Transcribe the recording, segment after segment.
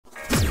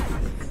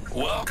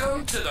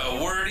Welcome to the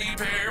Wordy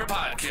Pair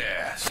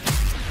Podcast,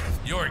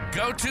 your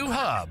go-to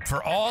hub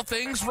for all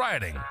things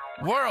writing,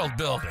 world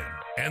building,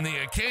 and the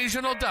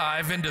occasional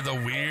dive into the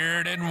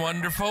weird and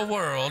wonderful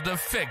world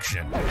of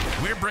fiction.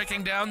 We're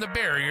breaking down the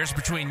barriers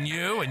between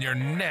you and your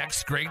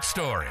next great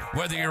story.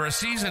 Whether you're a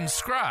seasoned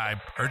scribe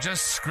or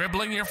just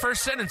scribbling your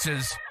first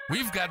sentences,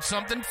 we've got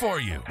something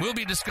for you. We'll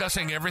be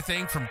discussing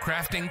everything from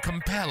crafting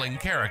compelling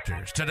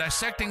characters to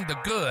dissecting the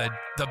good,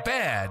 the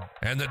bad,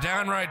 and the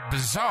downright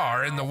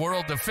bizarre in the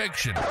world of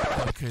fiction.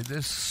 Okay,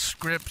 this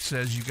script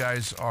says you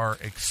guys are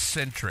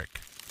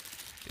eccentric.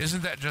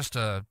 Isn't that just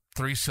a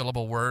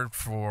three-syllable word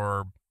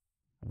for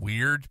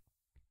weird?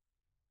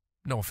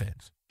 No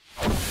offense.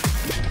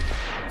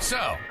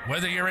 So,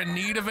 whether you're in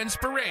need of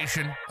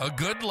inspiration, a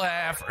good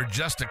laugh, or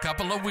just a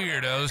couple of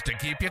weirdos to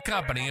keep you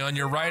company on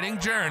your writing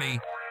journey,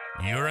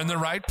 you're in the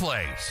right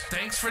place.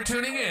 Thanks for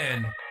tuning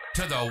in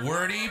to the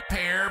Wordy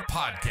Pair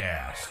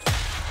Podcast.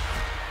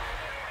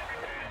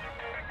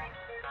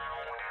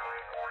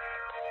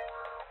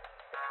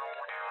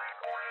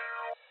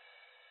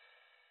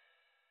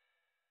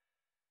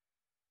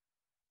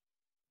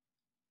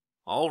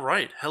 All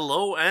right.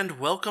 Hello and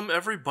welcome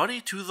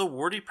everybody to the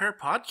Wordy Pair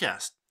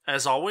Podcast.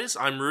 As always,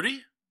 I'm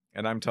Rudy.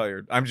 And I'm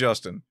tired. I'm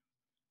Justin.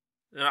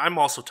 I'm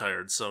also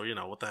tired, so, you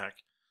know, what the heck.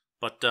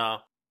 But,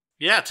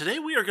 yeah, today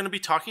we are going to be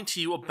talking to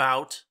you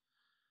about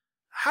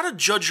how to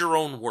judge your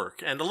own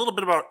work and a little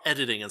bit about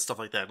editing and stuff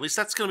like that. At least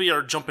that's going to be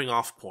our jumping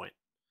off point.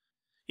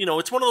 You know,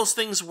 it's one of those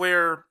things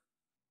where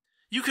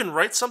you can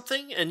write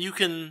something and you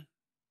can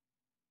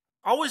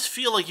always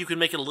feel like you can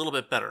make it a little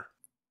bit better.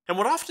 And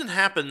what often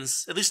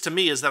happens, at least to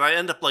me, is that I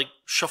end up, like,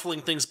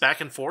 shuffling things back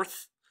and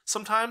forth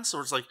sometimes.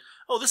 Or it's like,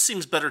 oh, this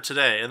seems better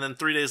today. And then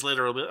 3 days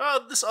later, it'll be,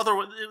 oh, this other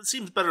one, it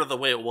seems better the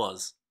way it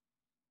was.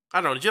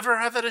 I don't know. Did you ever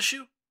have that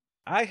issue?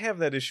 I have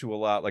that issue a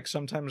lot. Like,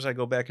 sometimes I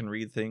go back and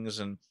read things,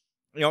 and,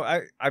 you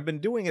know, I've been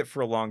doing it for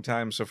a long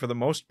time, so for the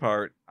most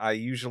part, I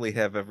usually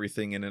have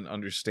everything in an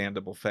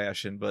understandable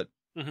fashion, but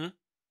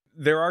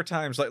there are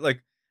times,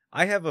 like,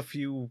 I have a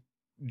few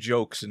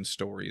jokes in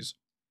stories.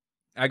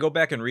 I go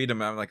back and read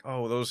them, and I'm like,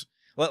 oh, those,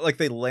 like,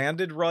 they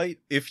landed right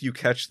if you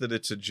catch that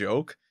it's a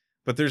joke,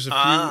 but there's a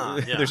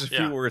few, there's a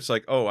few where it's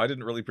like, oh, I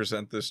didn't really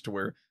present this to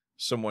where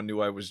someone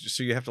knew I was,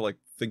 so you have to, like,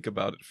 think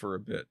about it for a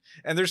bit.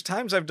 And there's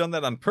times I've done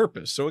that on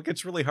purpose, so it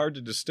gets really hard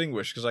to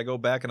distinguish, because I go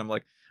back and I'm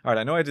like, all right,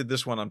 I know I did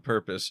this one on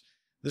purpose.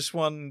 This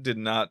one did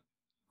not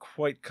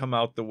quite come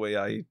out the way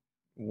I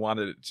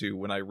wanted it to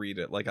when I read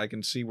it. Like, I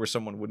can see where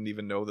someone wouldn't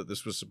even know that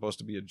this was supposed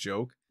to be a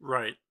joke.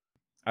 Right.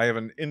 I have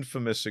an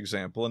infamous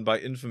example, and by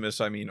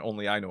infamous, I mean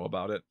only I know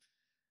about it.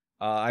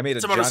 I made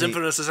it's about as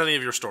infamous as any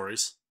of your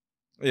stories.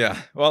 Yeah,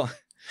 well,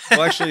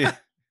 actually,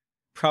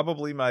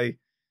 probably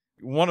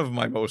one of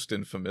my most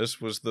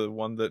infamous was the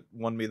one that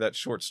won me that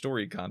short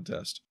story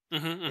contest.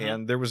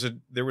 And there was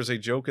a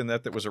joke in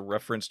that was a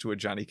reference to a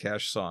Johnny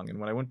Cash song, and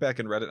when I went back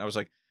and read it, I was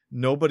like,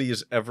 nobody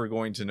is ever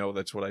going to know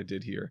that's what I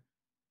did here.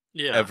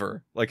 Yeah.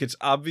 Ever. Like, it's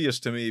obvious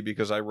to me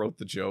because I wrote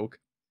the joke,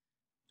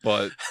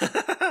 but...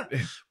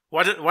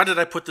 Why did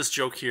I put this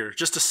joke here?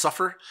 Just to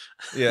suffer?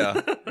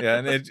 Yeah,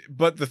 and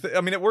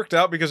it worked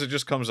out because it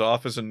just comes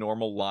off as a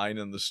normal line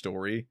in the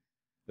story,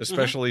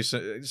 especially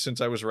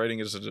since I was writing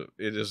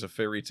it as a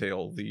fairy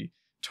tale. The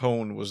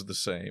tone was the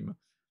same,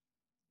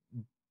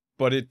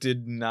 but it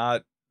did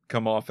not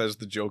come off as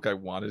the joke I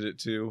wanted it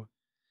to.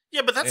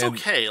 Yeah, but that's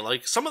okay.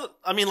 Like,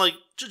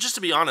 just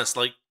to be honest,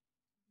 like,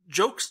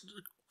 jokes,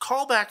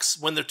 callbacks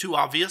when they're too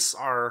obvious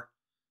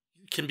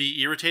can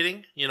be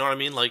irritating, you know what I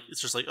mean? Like,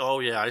 it's just like, oh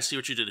yeah, I see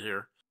what you did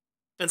here.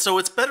 And so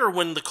it's better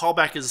when the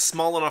callback is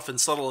small enough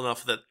and subtle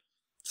enough that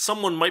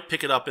someone might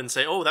pick it up and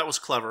say, oh, that was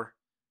clever.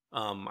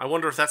 I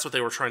wonder if that's what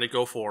they were trying to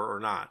go for or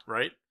not,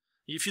 right?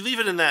 If you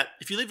leave it in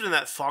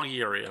that foggy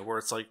area where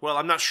it's like, well,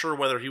 I'm not sure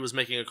whether he was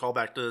making a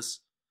callback to this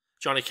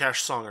Johnny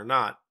Cash song or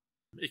not,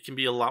 it can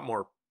be a lot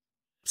more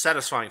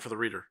satisfying for the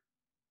reader.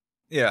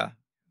 Yeah.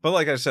 But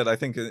like I said, I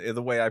think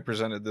the way I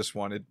presented this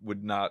one, it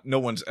would not... No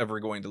one's ever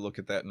going to look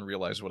at that and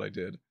realize what I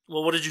did.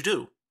 Well, what did you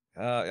do?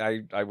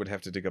 I would have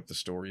to dig up the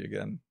story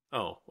again.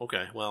 Oh,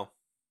 okay. Well,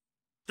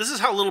 this is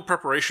how little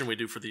preparation we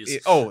do for these.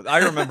 I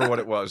remember what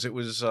it was. It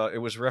was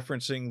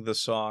referencing the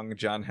song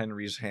John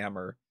Henry's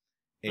Hammer,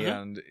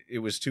 and it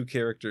was two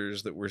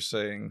characters that were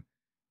saying,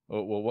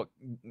 "Oh, well,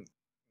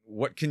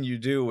 what can you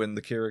do?" And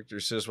the character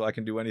says, "Well, I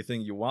can do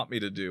anything you want me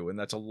to do," and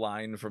that's a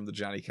line from the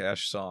Johnny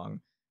Cash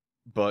song.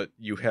 But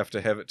you have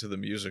to have it to the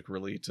music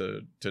really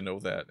to know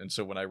that. And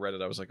so when I read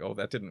it, I was like, oh,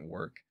 that didn't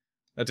work.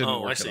 That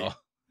didn't work at all.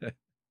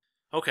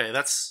 Okay,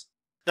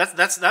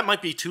 that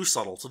might be too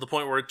subtle to the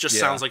point where it just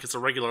sounds like it's a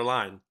regular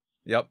line.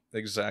 Yep,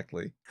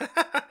 exactly.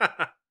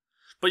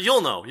 But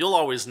you'll know. You'll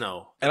always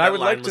know. And I would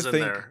like to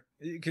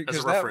think as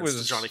a reference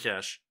to Johnny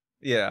Cash.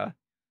 Yeah.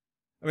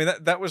 I mean,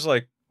 that was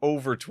like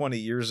over 20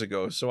 years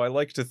ago. So I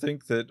like to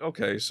think that,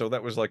 okay, so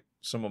that was like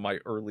some of my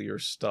earlier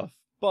stuff.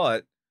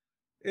 But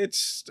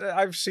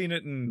I've seen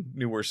it in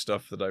newer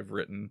stuff that I've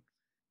written.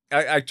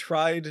 I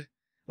tried,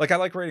 like, I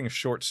like writing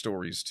short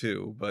stories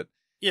too, but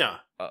Yeah.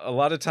 A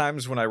lot of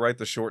times when I write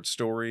the short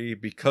story,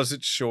 because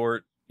it's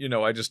short,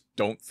 I just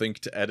don't think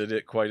to edit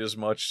it quite as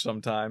much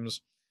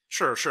sometimes.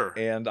 Sure.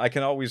 And I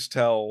can always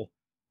tell,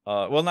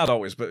 well, not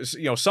always, but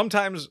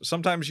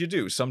sometimes you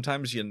do.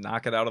 Sometimes you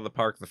knock it out of the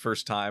park the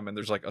first time and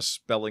there's like a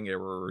spelling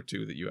error or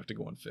two that you have to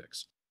go and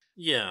fix.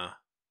 Yeah.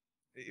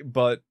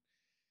 But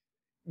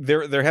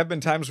there have been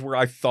times where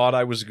I thought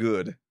I was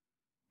good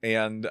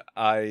and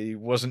I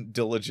wasn't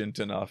diligent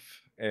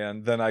enough.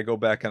 And then I go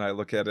back and I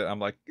look at it. I'm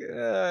like,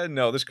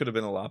 no, this could have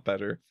been a lot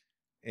better.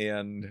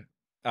 And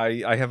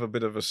I have a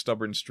bit of a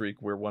stubborn streak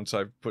where once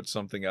I've put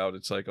something out,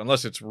 it's like,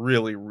 unless it's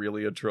really,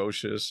 really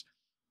atrocious,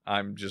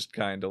 I'm just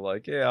kind of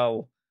like, yeah,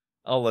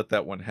 I'll let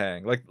that one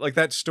hang. Like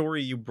that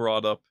story you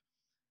brought up.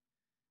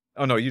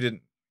 Oh no, you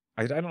didn't.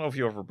 I don't know if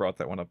you ever brought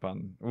that one up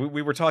on.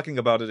 We were talking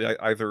about it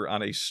either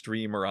on a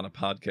stream or on a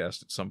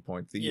podcast at some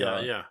point.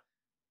 Yeah.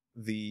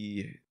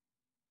 The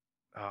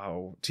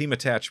team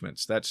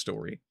attachments, that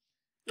story.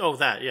 Oh,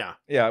 that, yeah.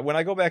 Yeah, when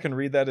I go back and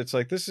read that, it's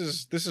like, this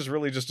is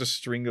really just a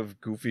string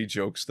of goofy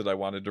jokes that I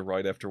wanted to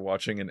write after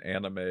watching an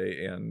anime,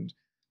 and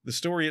the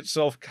story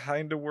itself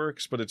kind of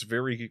works, but it's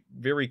very,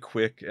 very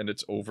quick, and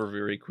it's over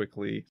very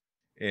quickly,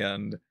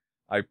 and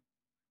I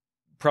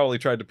probably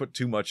tried to put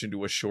too much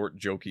into a short,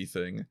 jokey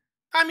thing.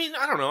 I mean,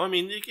 I don't know. I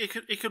mean,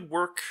 it could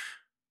work.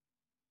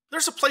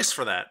 There's a place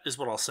for that, is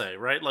what I'll say,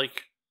 right?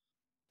 Like,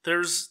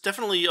 there's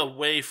definitely a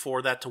way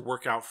for that to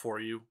work out for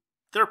you.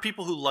 There are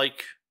people who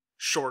like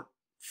short,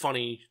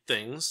 funny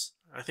things.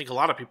 I think a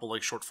lot of people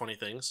like short, funny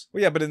things.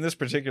 Well, yeah, but in this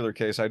particular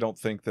case, I don't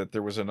think that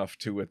there was enough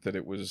to it that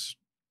it was...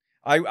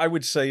 I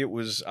would say it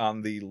was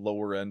on the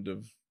lower end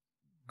of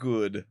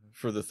good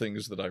for the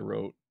things that I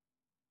wrote.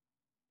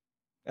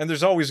 And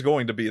there's always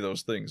going to be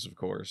those things, of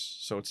course,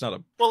 so it's not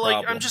a problem.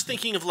 Like, I'm just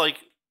thinking of, like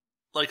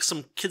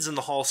some Kids in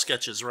the Hall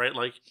sketches, right?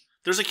 Like,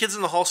 there's a Kids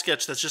in the Hall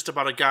sketch that's just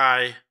about a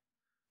guy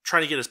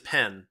trying to get his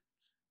pen,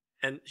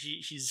 and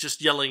he's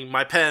just yelling,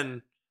 my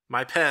pen,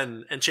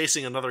 and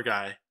chasing another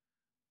guy,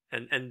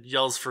 and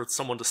yells for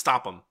someone to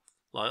stop him.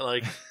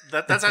 Like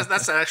that's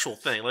an actual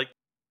thing. Like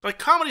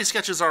comedy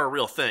sketches are a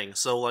real thing.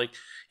 So like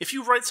if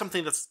you write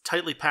something that's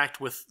tightly packed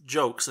with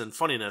jokes and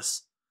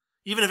funniness,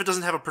 even if it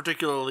doesn't have a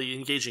particularly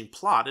engaging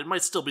plot, it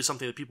might still be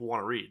something that people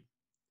want to read.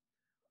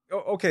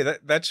 Okay,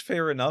 that's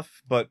fair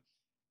enough, but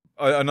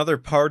another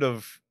part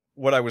of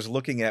what I was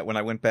looking at when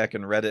I went back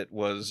and read it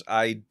was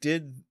I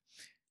did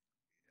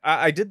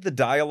the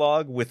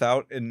dialogue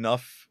without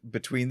enough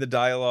between the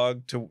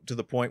dialogue to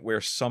the point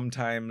where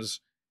sometimes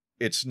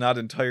it's not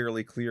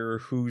entirely clear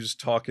who's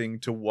talking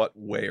to what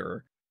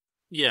where.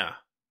 Yeah.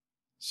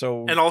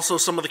 So, and also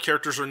some of the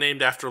characters are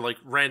named after like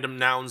random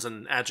nouns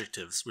and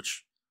adjectives,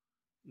 which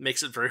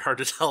makes it very hard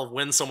to tell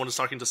when someone is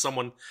talking to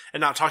someone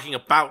and not talking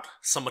about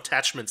some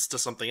attachments to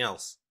something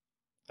else.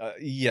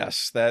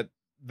 Yes, that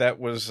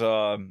was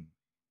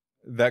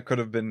that could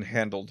have been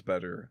handled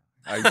better.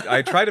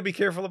 I try to be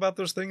careful about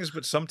those things,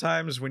 but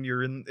sometimes when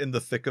you're in the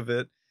thick of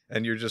it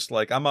and you're just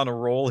like, I'm on a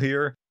roll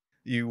here,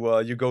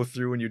 you go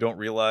through and you don't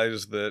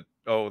realize that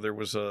there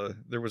was a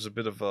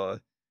bit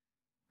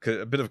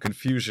of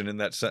confusion in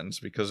that sentence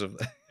because of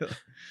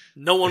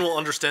no one will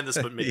understand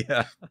this but me.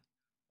 Yeah.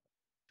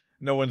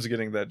 No one's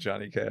getting that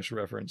Johnny Cash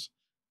reference.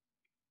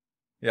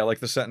 Yeah, like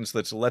the sentence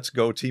that's "Let's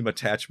go team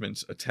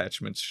attachments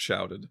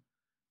shouted."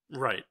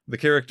 Right. The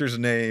character's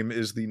name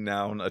is the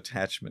noun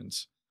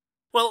attachments.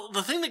 Well,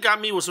 the thing that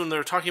got me was when they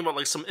were talking about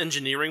like some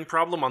engineering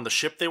problem on the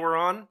ship they were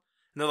on, and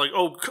they're like,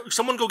 "Oh,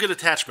 someone go get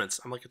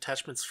attachments." I'm like,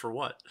 "Attachments for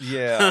what?"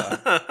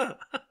 Yeah.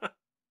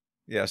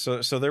 Yeah,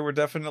 so there were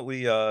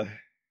definitely I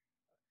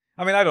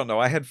mean, I don't know.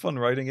 I had fun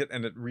writing it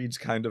and it reads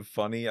kind of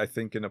funny. I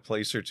think in a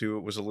place or two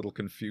it was a little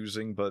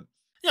confusing, but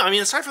yeah, I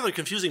mean, aside from the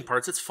confusing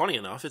parts, it's funny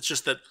enough. It's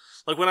just that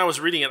like when I was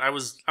reading it, I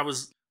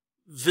was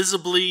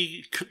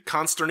visibly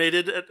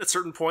consternated at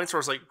certain points where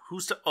I was like,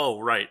 "Who's to oh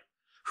right?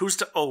 Who's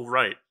to oh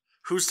right?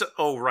 Who's to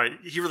oh right?"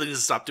 He really needs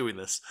to stop doing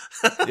this.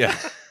 Yeah.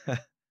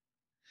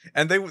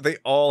 And they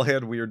all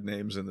had weird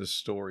names in this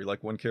story.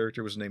 Like one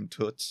character was named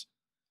Toots.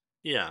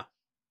 Yeah.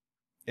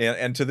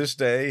 And to this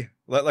day,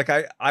 like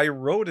I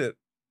wrote it,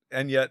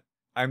 and yet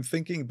I'm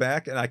thinking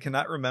back and I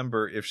cannot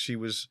remember if she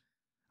was,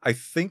 I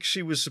think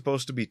she was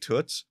supposed to be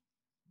Toots,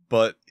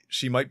 but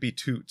she might be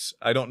Toots.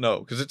 I don't know,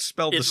 because it's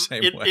spelled the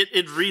same way.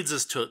 It reads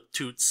as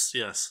Toots,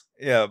 yes.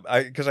 Yeah,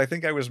 because I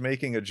think I was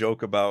making a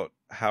joke about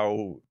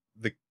how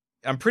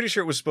I'm pretty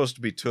sure it was supposed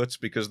to be Toots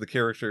because the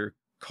character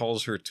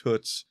calls her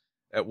Toots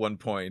at one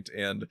point,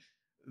 and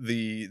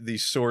the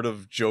sort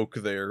of joke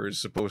there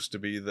is supposed to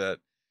be that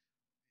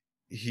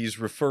he's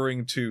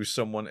referring to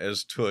someone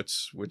as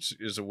Toots, which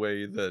is a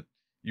way that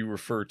you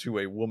refer to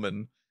a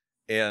woman,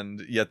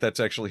 and yet that's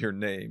actually her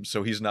name.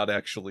 So he's not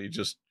actually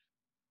just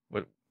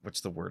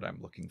what's the word I'm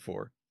looking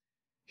for?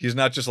 He's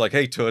not just like,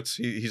 "Hey Toots."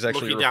 He's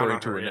actually referring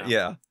to her.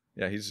 Yeah.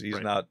 He's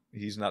right.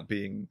 He's not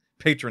being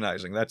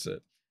patronizing. That's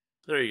it.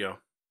 There you go.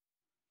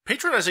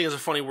 Patronizing is a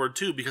funny word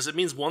too, because it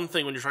means one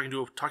thing when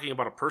you're talking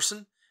about a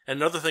person, and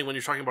another thing when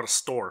you're talking about a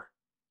store.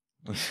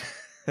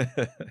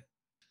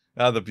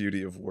 The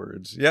beauty of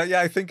words.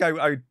 Yeah, I think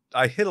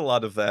I hit a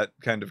lot of that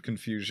kind of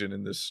confusion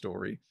in this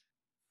story.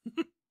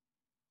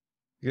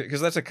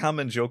 Because that's a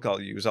common joke I'll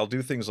use. I'll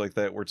do things like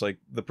that where it's like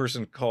the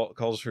person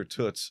calls her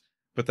Toots,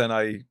 but then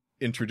I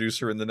introduce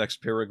her in the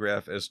next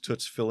paragraph as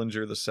Toots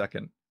Fillinger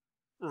II.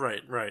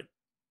 Right.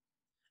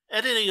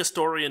 Editing a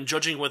story and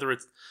judging whether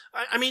it's...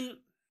 I mean,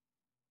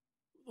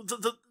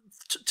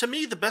 to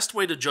me, the best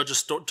way to judge a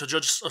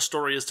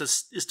story is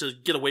to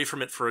get away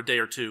from it for a day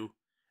or two,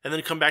 and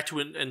then come back to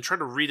it and try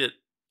to read it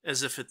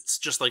as if it's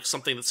just like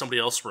something that somebody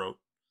else wrote.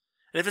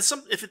 And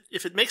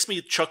if it makes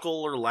me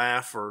chuckle or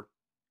laugh or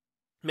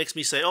makes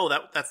me say, "Oh,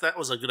 that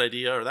was a good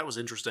idea," or "That was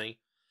interesting,"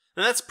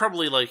 and that's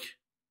probably like,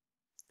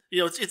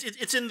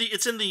 it's in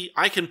the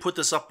I can put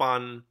this up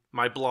on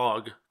my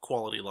blog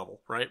quality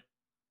level, right?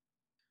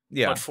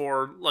 Yeah. But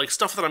for like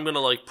stuff that I'm gonna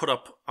like put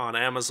up on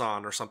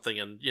Amazon or something,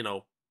 and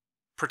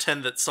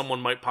pretend that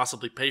someone might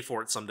possibly pay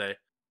for it someday,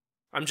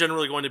 I'm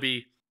generally going to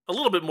be a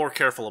little bit more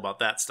careful about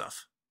that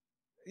stuff.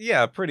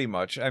 Yeah, pretty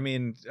much. I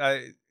mean,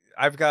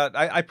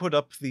 I put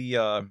up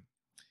the.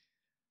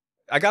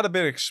 I got a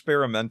bit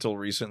experimental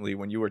recently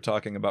when you were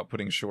talking about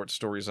putting short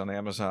stories on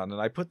Amazon,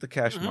 and I put the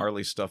Cash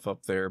Marley stuff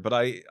up there, but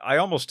I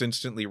almost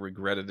instantly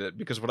regretted it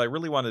because what I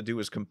really want to do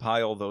is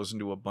compile those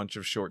into a bunch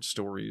of short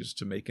stories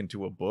to make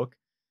into a book.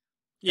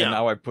 Yeah. And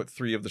now I put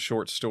 3 of the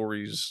short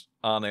stories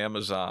on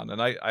Amazon,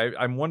 and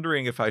I'm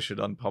wondering if I should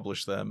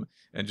unpublish them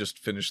and just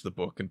finish the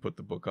book and put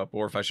the book up,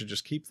 or if I should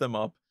just keep them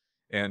up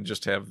and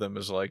just have them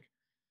as like...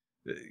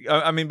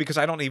 I mean, because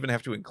I don't even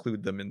have to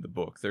include them in the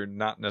book. They're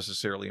not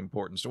necessarily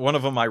important. So one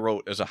of them I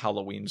wrote as a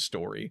Halloween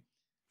story.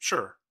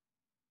 Sure.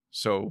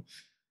 So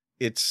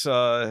it's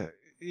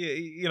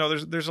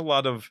there's a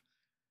lot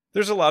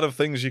of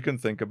things you can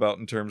think about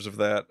in terms of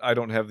that. I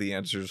don't have the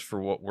answers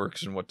for what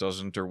works and what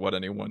doesn't, or what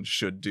anyone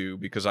should do,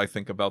 because I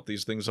think about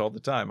these things all the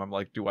time. I'm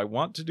like, do I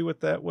want to do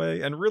it that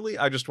way? And really,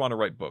 I just want to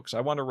write books.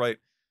 I want to write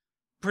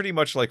pretty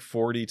much like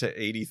 40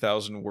 to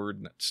 80,000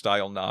 word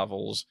style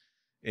novels.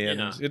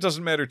 And It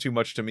doesn't matter too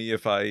much to me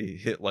if I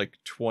hit like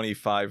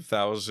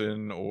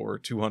 25,000 or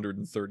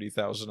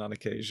 230,000 on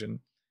occasion.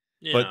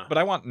 Yeah. But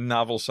I want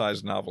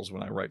novel-sized novels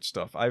when I write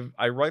stuff.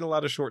 I write a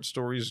lot of short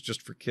stories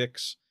just for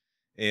kicks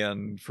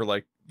and for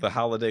like the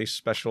holiday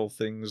special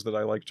things that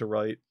I like to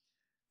write.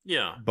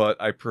 Yeah. But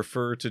I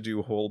prefer to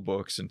do whole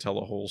books and tell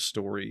a whole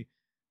story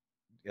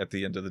at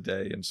the end of the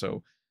day. And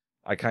so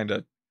I kind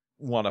of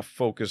want to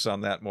focus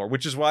on that more,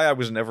 which is why I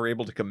was never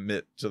able to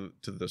commit to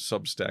the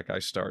Substack I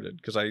started,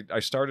 because I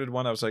started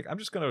one. I was like, I'm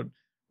just going to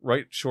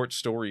write short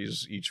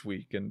stories each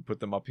week and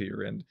put them up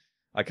here, and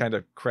I kind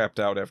of crapped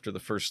out after the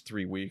first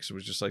 3 weeks. It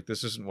was just like,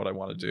 this isn't what I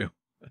want to do.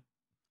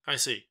 I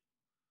see.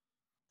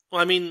 Well,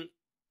 I mean,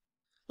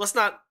 let's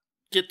not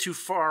get too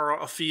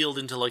far afield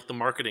into like the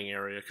marketing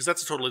area, because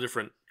that's a totally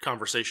different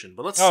conversation.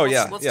 But let's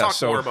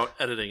talk more about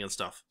editing and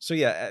stuff. So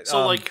yeah,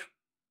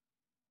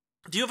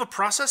 do you have a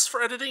process for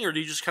editing, or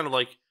do you just kind of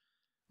like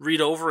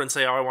read over and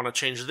say, "Oh, I want to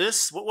change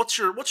this"? What's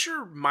your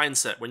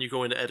mindset when you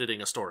go into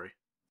editing a story?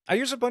 I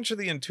use a bunch of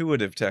the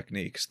intuitive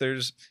techniques. There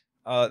is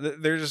a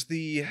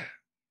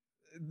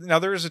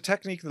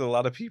technique that a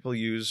lot of people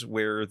use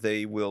where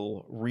they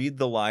will read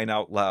the line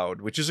out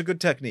loud, which is a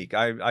good technique.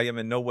 I am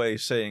in no way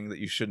saying that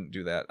you shouldn't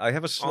do that. I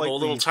have a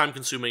little time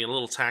consuming and a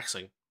little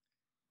taxing.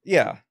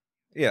 Yeah.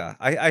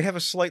 I have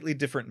a slightly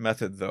different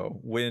method though.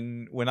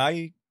 When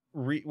I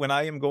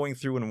am going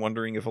through and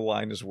wondering if a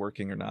line is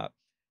working or not,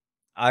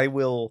 I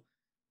will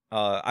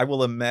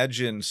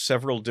imagine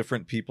several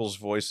different people's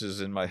voices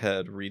in my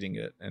head reading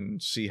it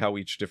and see how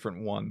each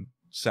different one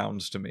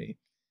sounds to me.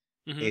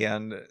 Mm-hmm.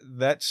 And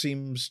that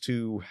seems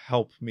to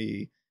help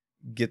me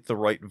get the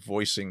right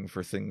voicing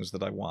for things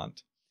that I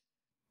want.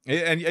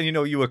 And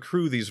you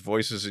accrue these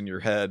voices in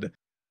your head.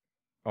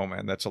 Oh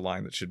man, that's a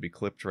line that should be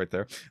clipped right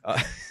there.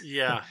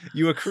 Yeah.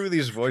 You accrue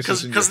these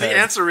voices in your head. Because the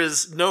answer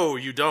is no,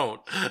 you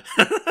don't.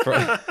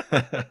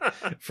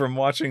 From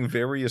watching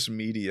various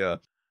media,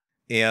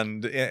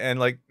 and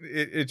like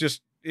it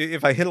just,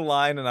 if I hit a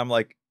line and I'm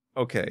like,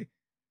 okay,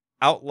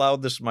 out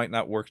loud this might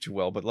not work too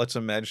well, but let's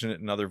imagine it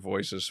in other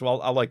voices. So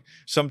I'll like,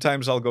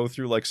 sometimes I'll go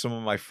through like some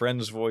of my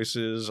friends'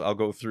 voices. I'll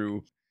go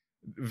through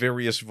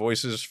various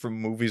voices from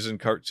movies and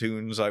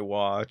cartoons I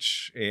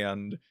watch,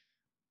 and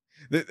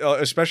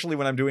especially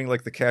when I'm doing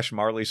like the Cash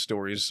Marley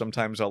stories,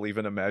 sometimes I'll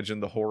even imagine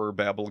the horror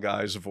babble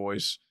guy's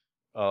voice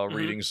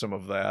reading some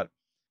of that.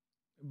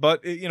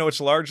 But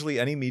it's largely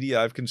any media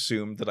I've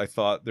consumed that I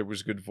thought there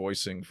was good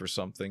voicing for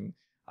something.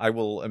 I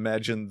will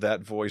imagine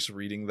that voice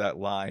reading that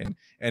line,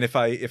 and if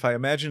I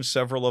imagine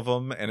several of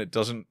them and it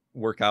doesn't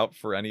work out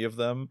for any of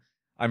them,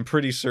 I'm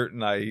pretty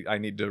certain I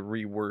need to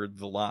reword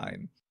the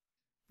line.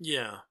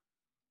 Yeah.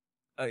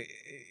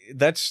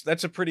 That's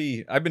a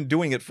pretty... I've been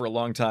doing it for a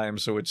long time,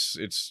 so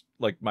it's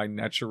like my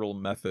natural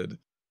method.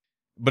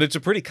 But it's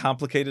a pretty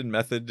complicated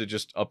method to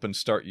just up and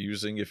start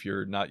using if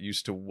you're not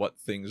used to what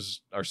things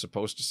are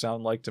supposed to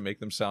sound like to make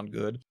them sound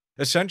good.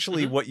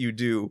 Essentially, what you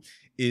do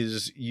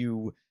is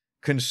you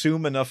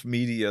consume enough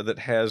media that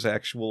has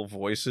actual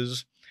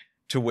voices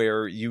to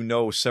where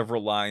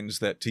several lines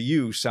that to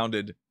you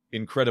sounded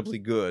incredibly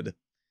good,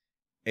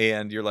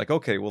 and you're like,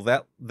 okay,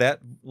 well that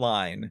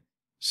line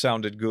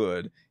sounded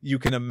good. You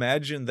can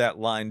imagine that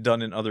line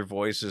done in other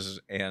voices,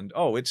 and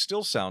oh, it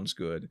still sounds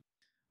good.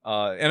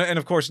 And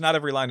of course, not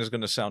every line is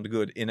going to sound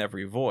good in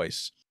every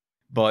voice,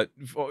 but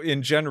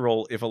in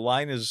general, if a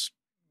line is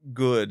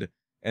good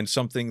and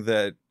something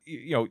that,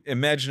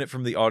 imagine it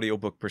from the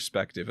audiobook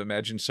perspective.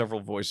 Imagine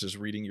several voices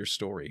reading your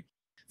story.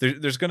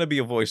 There's going to be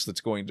a voice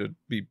that's going to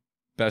be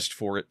best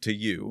for it to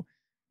you,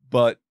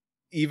 but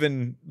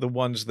even the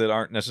ones that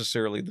aren't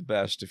necessarily the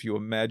best, if you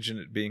imagine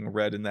it being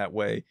read in that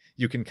way,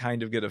 you can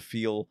kind of get a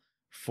feel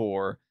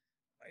for,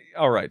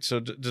 all right, so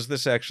does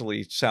this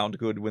actually sound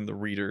good when the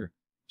reader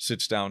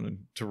sits down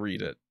to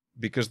read it?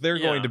 Because they're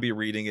going to be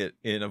reading it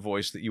in a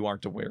voice that you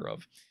aren't aware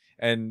of.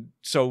 And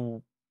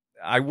so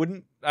I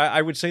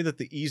would say that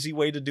the easy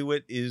way to do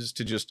it is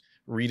to just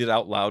read it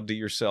out loud to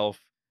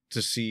yourself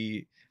to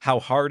see how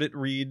hard it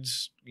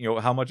reads,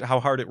 how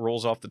hard it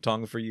rolls off the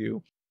tongue for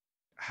you,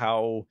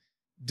 how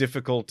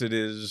difficult it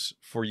is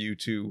for you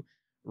to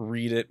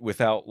read it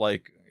without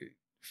like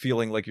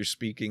feeling like you're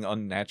speaking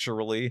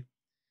unnaturally,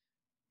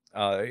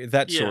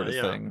 that sort of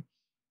thing.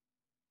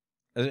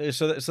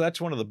 So that's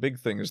one of the big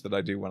things that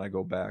I do when I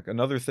go back.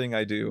 Another thing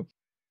I do,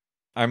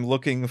 I'm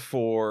looking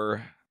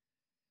for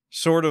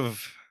sort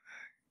of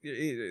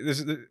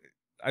this.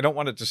 I don't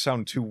want it to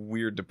sound too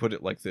weird to put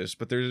it like this,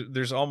 but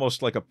there's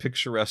almost like a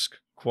picturesque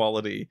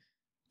quality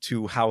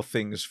to how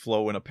things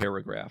flow in a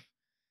paragraph.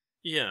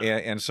 Yeah.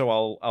 And so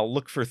I'll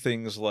look for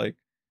things like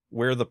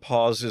where the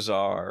pauses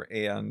are,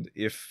 and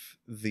if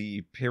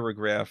the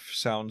paragraph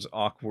sounds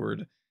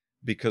awkward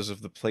because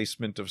of the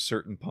placement of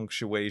certain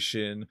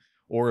punctuation,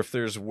 or if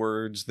there's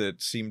words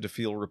that seem to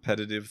feel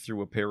repetitive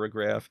through a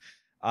paragraph.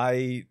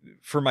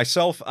 For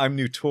myself, I'm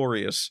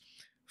notorious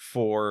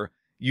for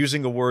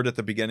using a word at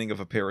the beginning of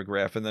a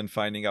paragraph and then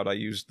finding out I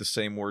used the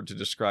same word to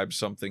describe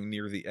something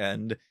near the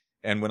end.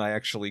 And when I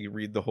actually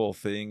read the whole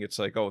thing, it's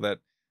like, oh, that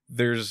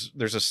there's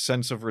a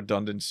sense of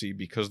redundancy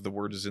because the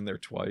word is in there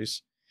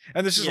twice.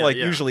 And this is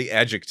usually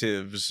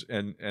adjectives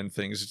and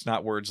things. It's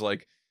not words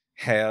like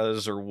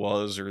has or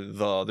was or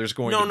the. There's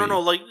going to be... No.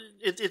 Like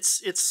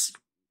it's.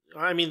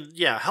 I mean,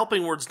 yeah,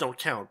 helping words don't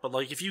count. But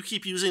like, if you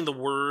keep using the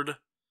word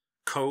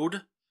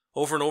code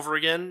over and over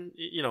again,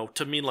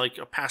 to mean like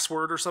a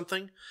password or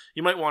something,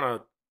 you might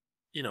want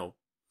to,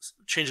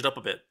 change it up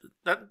a bit.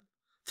 That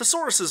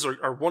thesauruses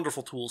are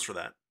wonderful tools for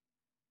that.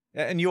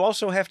 And you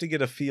also have to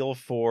get a feel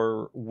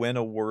for when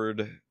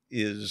there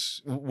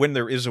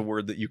is a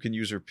word that you can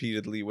use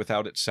repeatedly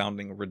without it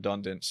sounding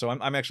redundant. So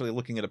I'm actually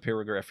looking at a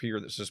paragraph here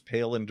that says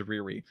pale and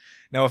dreary.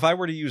 Now, if I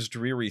were to use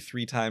dreary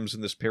 3 times in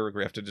this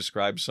paragraph to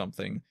describe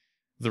something,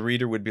 the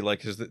reader would be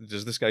like,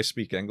 does this guy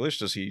speak English?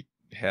 Does he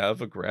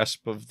have a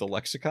grasp of the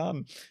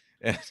lexicon?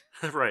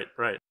 Right.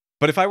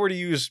 But if I were to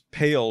use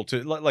pale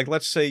to, like,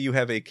 let's say you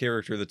have a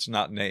character that's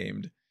not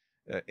named,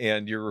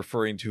 and you're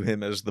referring to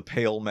him as the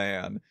pale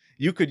man,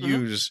 you could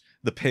use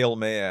the pale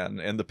man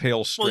and the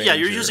pale stranger. Well, yeah,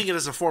 you're using it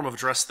as a form of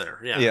address there.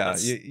 Yeah,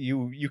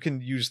 you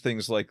can use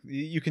things like,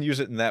 you can use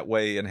it in that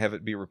way and have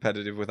it be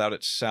repetitive without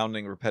it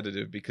sounding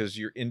repetitive, because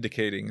you're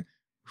indicating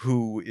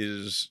who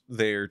is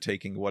there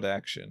taking what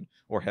action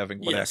or having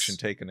what action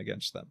taken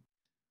against them.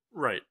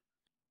 Right.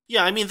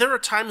 Yeah, I mean, there are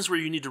times where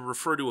you need to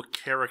refer to a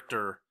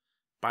character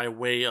by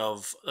way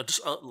of a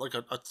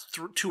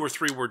 2 or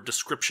 3 word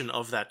description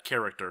of that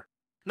character.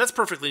 And that's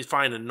perfectly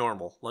fine and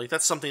normal. Like,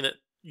 that's something that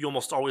you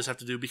almost always have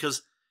to do,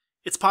 because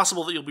it's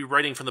possible that you'll be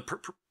writing from the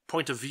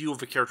point of view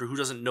of a character who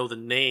doesn't know the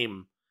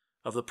name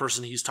of the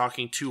person he's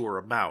talking to or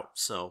about.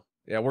 So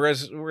yeah,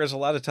 whereas a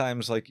lot of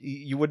times, like,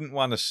 you wouldn't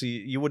want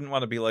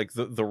to be like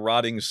the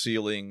rotting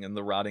ceiling and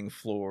the rotting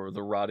floor,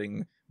 the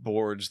rotting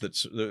boards,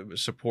 the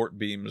support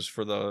beams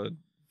for the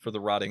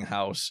rotting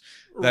house.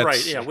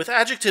 Right. Yeah, with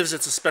adjectives,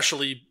 it's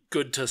especially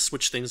good to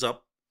switch things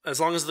up,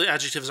 as long as the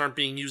adjectives aren't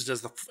being used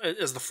as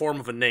the form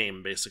of a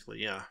name,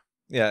 basically. Yeah.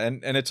 Yeah,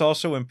 and it's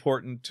also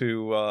important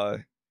to,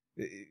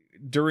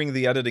 during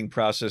the editing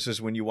process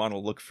is when you want to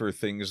look for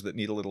things that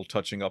need a little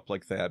touching up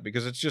like that,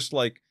 because it's just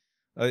like,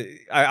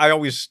 I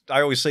always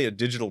say a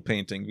digital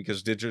painting,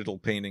 because digital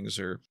paintings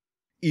are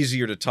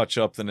easier to touch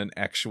up than an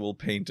actual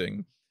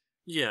painting.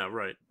 Yeah,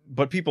 right.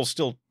 But people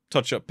still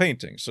touch up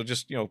paintings, so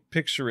just,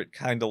 picture it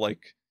kind of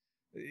like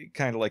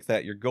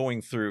that. You're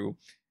going through,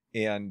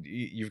 and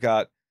you've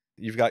got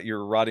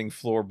your rotting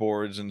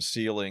floorboards and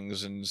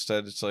ceilings, and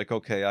instead it's like,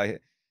 okay,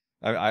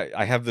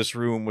 I have this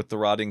room with the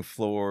rotting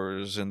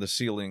floors and the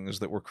ceilings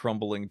that were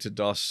crumbling to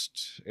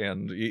dust,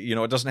 and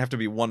it doesn't have to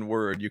be one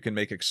word. You can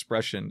make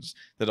expressions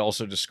that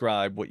also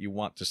describe what you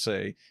want to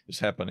say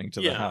is happening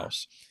to the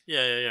house.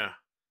 Yeah.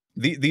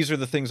 These are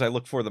the things I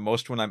look for the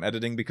most when I'm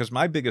editing, because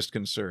my biggest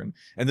concern,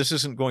 and this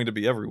isn't going to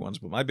be everyone's,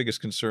 but my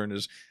biggest concern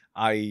is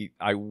I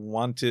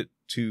want it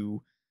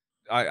to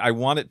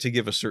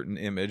give a certain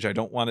image. I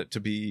don't want it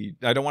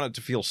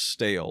to feel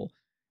stale.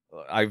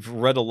 I've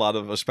read a lot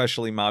of,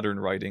 especially modern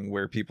writing,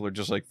 where people are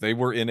just like, they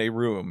were in a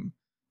room,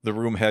 the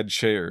room had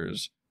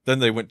chairs, Then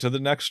they went to the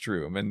next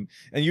room, and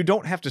you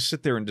don't have to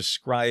sit there and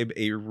describe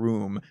a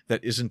room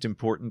that isn't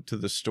important to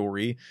the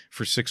story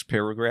for 6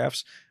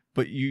 paragraphs,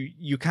 but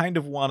you kind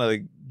of want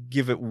to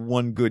give it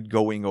one good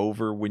going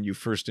over when you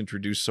first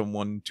introduce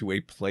someone to a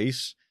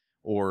place,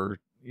 or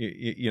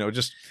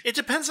just it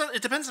depends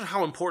on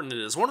how important it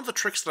is. One of the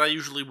tricks that I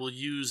usually will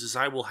use is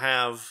I will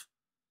have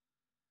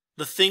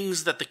the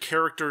things that the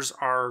characters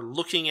are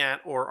looking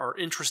at or are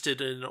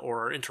interested in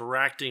or are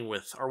interacting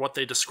with are what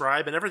they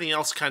describe, and everything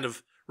else kind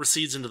of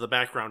recedes into the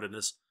background and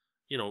is,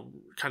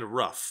 kind of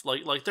rough.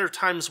 Like there are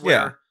times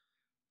where,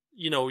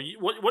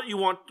 what you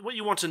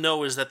want to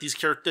know is that these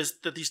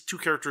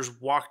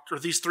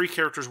three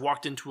characters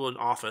walked into an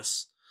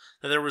office,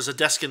 that there was a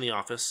desk in the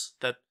office,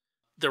 that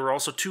there were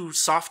also 2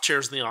 soft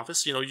chairs in the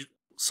office.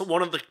 So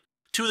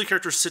two of the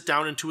characters sit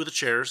down in 2 of the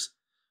chairs.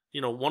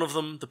 One of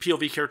them, the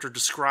POV character,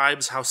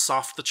 describes how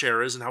soft the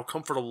chair is and how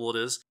comfortable it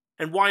is,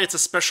 and why it's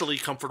especially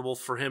comfortable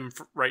for him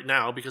right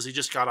now, because he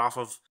just got off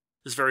of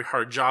this very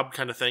hard job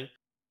kind of thing.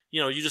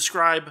 You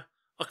describe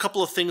a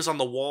couple of things on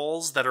the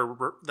walls that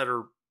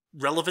are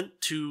relevant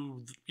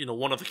to,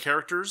 one of the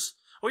characters.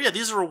 Oh yeah,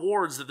 these are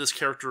awards that this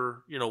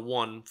character,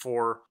 won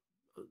for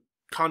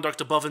conduct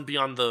above and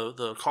beyond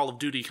the Call of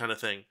Duty kind of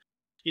thing.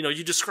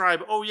 You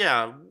describe, oh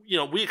yeah,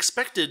 we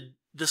expected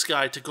this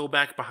guy to go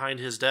back behind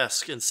his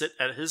desk and sit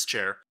at his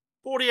chair.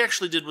 But what he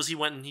actually did was he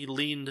went and he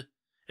leaned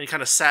and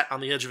kind of sat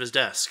on the edge of his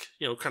desk,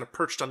 kind of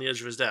perched on the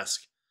edge of his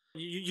desk.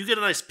 You get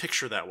a nice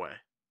picture that way.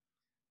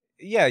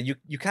 Yeah,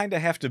 you kind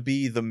of have to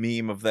be the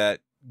meme of that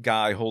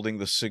guy holding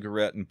the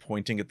cigarette and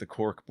pointing at the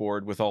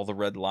corkboard with all the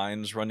red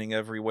lines running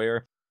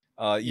everywhere.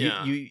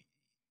 You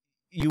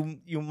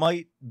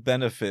might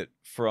benefit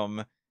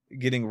from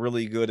getting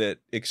really good at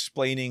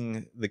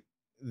explaining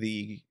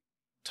the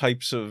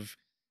types of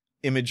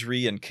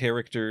imagery and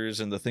characters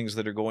and the things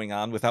that are going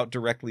on without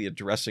directly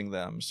addressing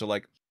them. So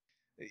like,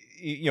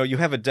 you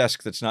have a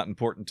desk that's not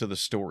important to the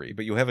story,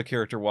 but you have a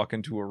character walk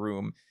into a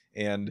room,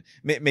 and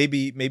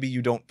maybe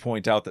you don't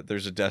point out that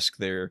there's a desk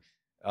there.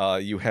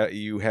 You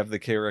have the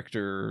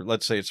character,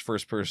 let's say it's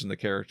first person, the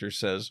character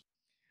says,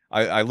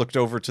 I looked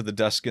over to the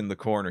desk in the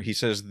corner. He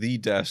says the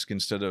desk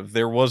instead of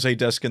there was a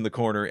desk in the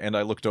corner and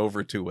I looked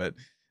over to it.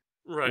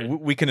 Right.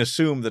 We can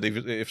assume that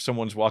if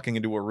someone's walking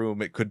into a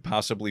room, it could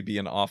possibly be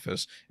an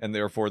office, and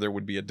therefore there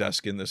would be a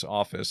desk in this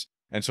office.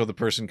 And so the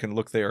person can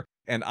look there,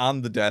 and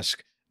on the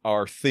desk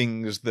are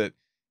things that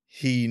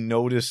he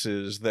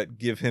notices that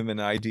give him an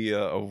idea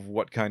of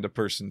what kind of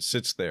person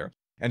sits there.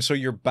 And so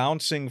you're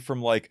bouncing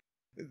from like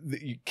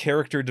the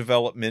character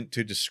development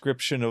to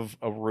description of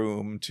a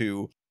room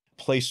to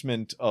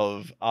placement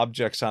of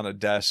objects on a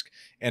desk,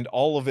 and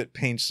all of it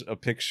paints a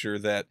picture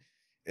that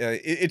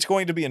it's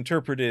going to be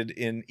interpreted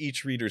in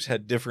each reader's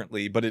head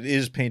differently, but it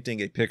is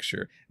painting a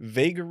picture.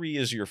 Vagary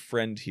is your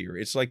friend here.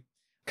 It's like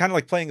kind of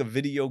like playing a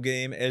video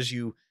game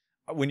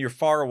when you're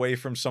far away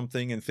from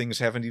something and things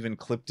haven't even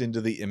clipped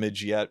into the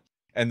image yet.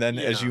 And then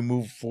as you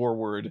move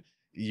forward,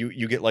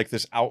 you get like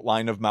this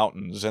outline of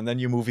mountains, and then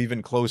you move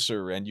even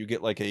closer and you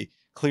get like a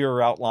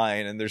clearer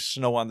outline, and there's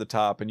snow on the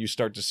top, and you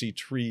start to see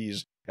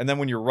trees. And then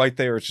when you're right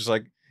there, it's just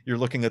like you're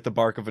looking at the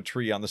bark of a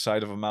tree on the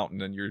side of a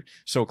mountain, and you're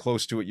so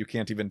close to it you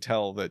can't even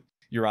tell that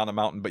you're on a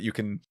mountain, but you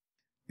can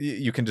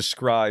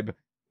describe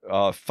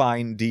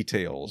fine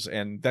details.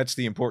 And that's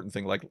the important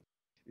thing. Like,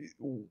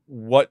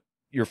 what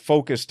you're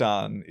focused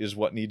on is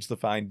what needs the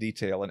fine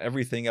detail, and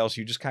everything else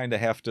you just kind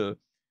of have to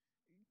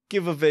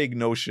give a vague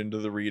notion to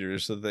the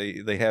readers so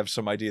they have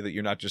some idea that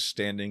you're not just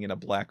standing in a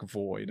black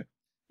void.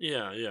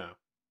 Yeah.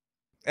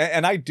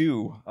 And I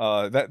do,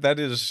 that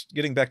is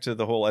getting back to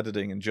the whole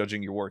editing and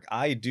judging your work.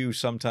 I do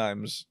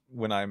sometimes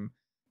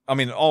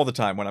all the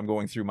time when I'm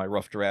going through my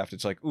rough draft,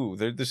 it's like, ooh,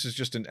 this is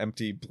just an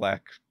empty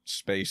black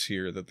space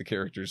here that the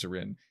characters are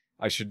in.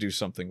 I should do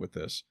something with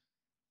this.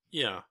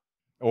 Yeah.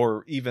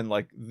 Or even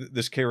like,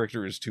 this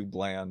character is too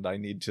bland. I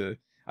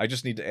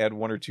just need to add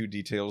 1 or 2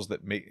 details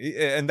that make,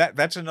 and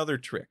that's another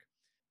trick.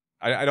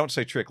 I don't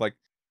say trick, like,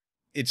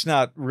 it's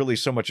not really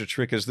so much a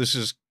trick as this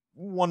is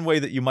one way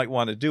that you might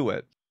want to do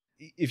it.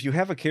 If you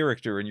have a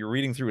character and you're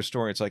reading through a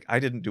story, it's like, I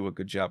didn't do a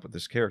good job with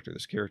this character.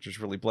 This character's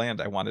really bland.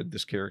 I wanted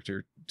this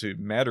character to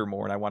matter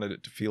more, and I wanted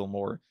it to feel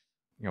more,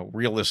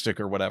 realistic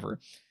or whatever.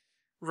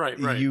 Right.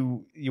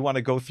 You want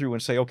to go through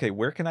and say, okay,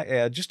 where can I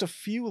add just a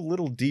few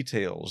little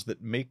details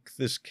that make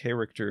this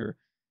character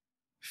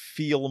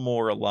feel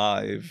more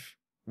alive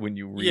when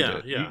you read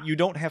it? Yeah. You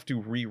don't have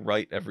to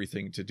rewrite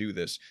everything to do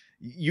this.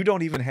 You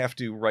don't even have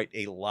to write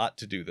a lot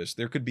to do this.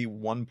 There could be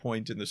one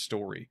point in the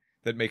story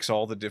that makes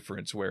all the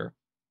difference, where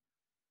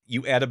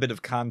you add a bit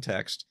of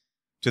context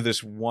to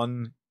this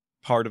one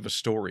part of a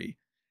story,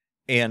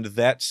 and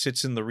that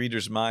sits in the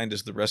reader's mind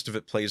as the rest of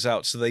it plays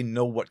out, so they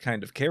know what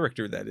kind of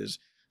character that is.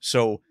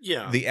 So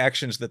the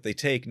actions that they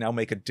take now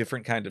make a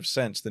different kind of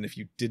sense than if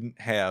you didn't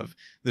have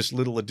this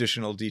little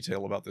additional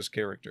detail about this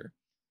character.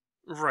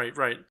 Right.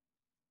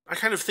 I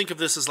kind of think of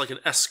this as like an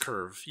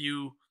S-curve.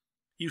 You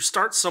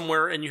start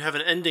somewhere and you have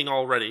an ending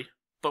already,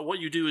 but what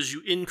you do is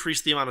you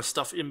increase the amount of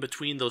stuff in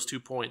between those 2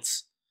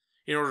 points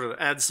in order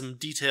to add some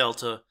detail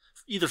to,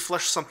 either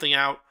flesh something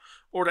out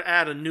or to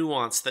add a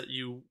nuance that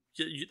you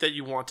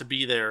want to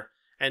be there,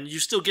 and you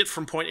still get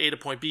from point A to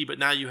point B, but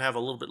now you have a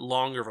little bit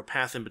longer of a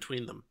path in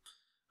between them.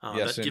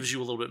 Yes, that gives you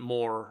a little bit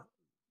more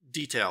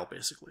detail,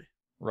 basically.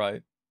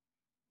 Right.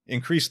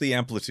 Increase the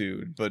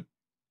amplitude, but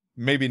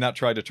maybe not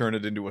try to turn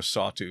it into a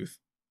sawtooth.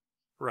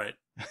 Right.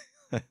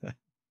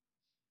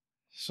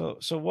 So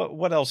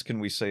what else can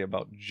we say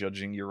about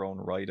judging your own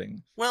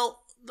writing?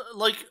 Well,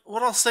 like,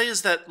 what I'll say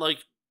is that, like,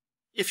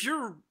 if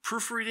you're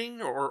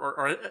proofreading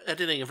or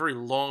editing a very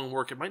long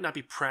work, it might not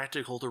be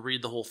practical to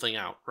read the whole thing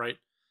out, right?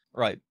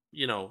 Right.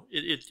 You know,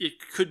 it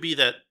could be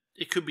that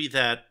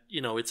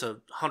you know, it's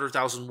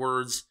 100,000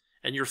 words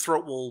and your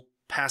throat will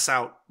pass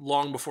out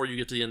long before you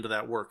get to the end of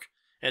that work.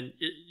 And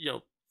you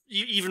know,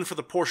 even for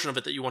the portion of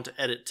it that you want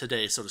to edit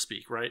today, so to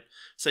speak, right?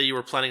 Say you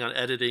were planning on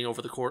editing it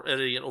over the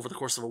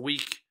course of a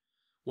week.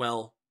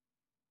 Well,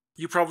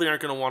 you probably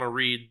aren't going to want to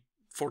read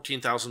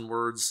 14,000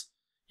 words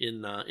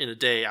in a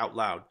day out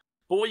loud.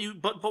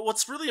 But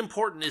what's really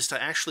important is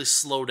to actually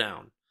slow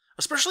down,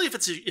 especially if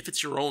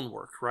it's your own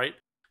work, right?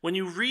 When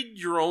you read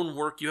your own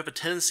work, you have a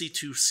tendency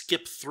to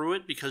skip through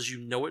it because you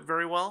know it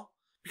very well,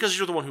 because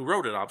you're the one who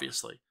wrote it,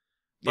 obviously.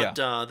 But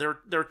there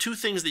are two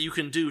things that you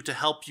can do to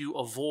help you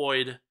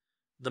avoid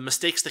the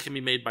mistakes that can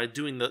be made by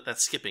doing that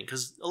skipping,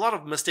 because a lot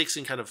of mistakes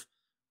can kind of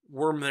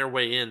worm their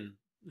way in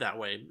that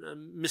way.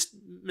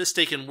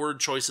 Mistaken word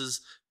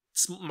choices,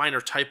 minor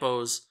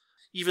typos,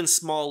 even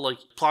small like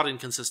plot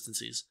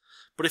inconsistencies.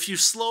 But if you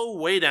slow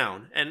way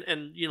down,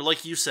 and you know,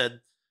 like you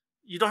said,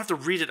 you don't have to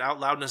read it out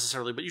loud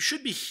necessarily, but you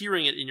should be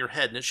hearing it in your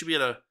head, and it should be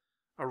at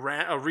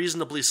a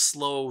reasonably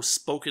slow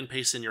spoken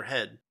pace in your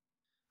head.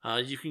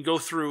 You can go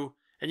through,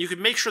 and you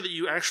can make sure that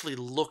you actually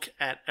look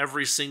at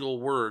every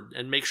single word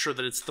and make sure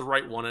that it's the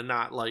right one and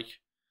not, like,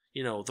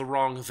 you know, the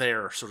wrong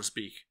there, so to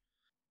speak.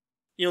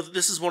 You know,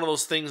 this is one of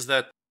those things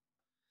that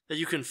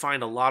you can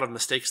find a lot of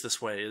mistakes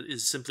this way,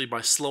 is simply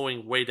by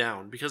slowing way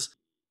down. Because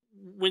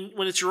when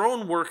it's your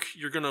own work,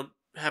 you're going to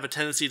have a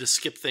tendency to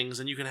skip things,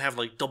 and you can have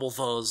like double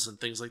thes and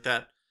things like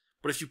that.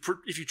 But if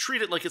you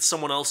treat it like it's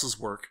someone else's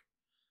work,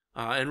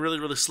 and really,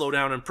 really slow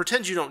down and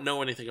pretend you don't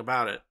know anything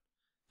about it,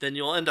 then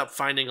you'll end up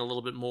finding a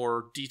little bit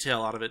more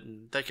detail out of it,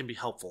 and that can be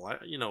helpful.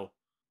 You know,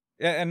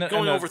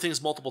 going over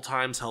things multiple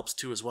times helps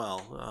too as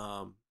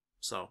well.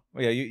 So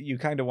yeah, you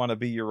kind of want to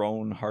be your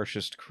own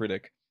harshest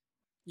critic.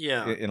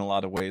 Yeah, in a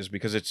lot of ways,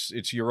 because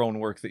it's your own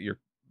work that you're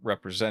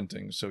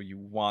representing. So you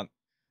want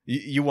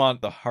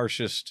the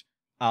harshest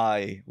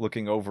eye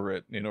looking over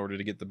it in order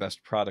to get the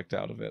best product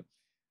out of it.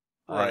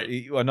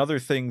 Right. Another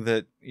thing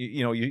that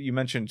you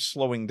mentioned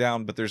slowing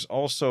down, but there's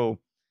also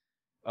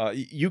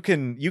you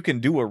can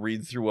do a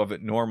read through of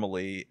it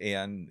normally,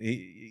 and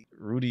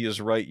Rudy is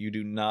right. You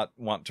do not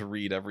want to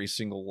read every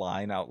single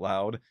line out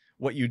loud.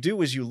 What you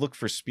do is you look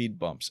for speed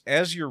bumps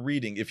as you're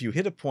reading. If you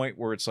hit a point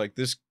where it's like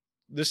this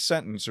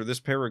sentence or this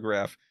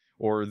paragraph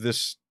or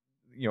this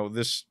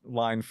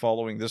line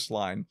following this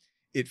line,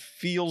 it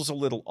feels a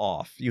little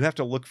off. You have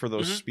to look for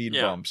those speed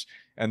bumps,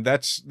 and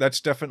that's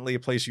definitely a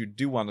place you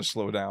do want to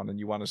slow down, and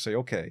you want to say,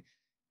 okay,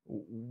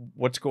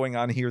 what's going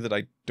on here that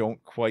I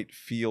don't quite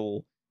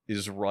feel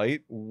is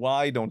right?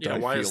 Why don't I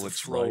feel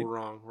it's right?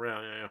 Wrong?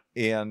 Yeah.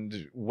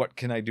 And what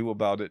can I do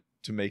about it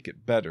to make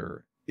it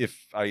better,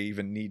 if I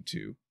even need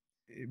to?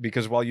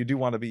 Because while you do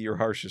want to be your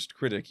harshest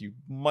critic, you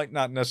might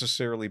not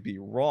necessarily be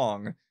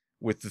wrong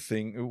with the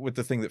thing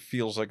that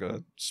feels like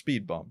a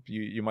speed bump.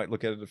 You might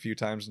look at it a few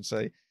times and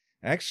say,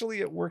 actually,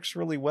 it works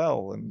really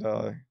well, and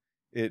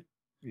at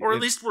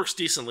least works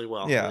decently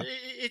well. Yeah,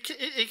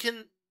 it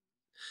can.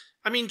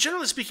 I mean,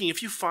 generally speaking,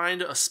 if you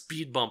find a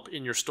speed bump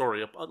in your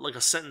story, like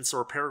a sentence or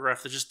a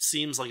paragraph that just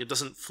seems like it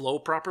doesn't flow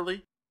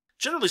properly,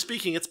 generally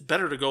speaking, it's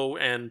better to go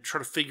and try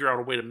to figure out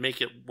a way to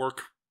make it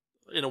work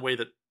in a way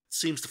that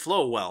seems to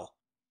flow well.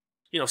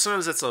 You know,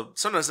 sometimes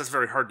that's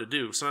very hard to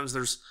do. Sometimes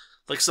there's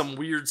like some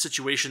weird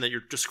situation that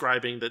you're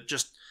describing that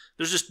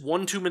there's just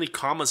one too many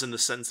commas in the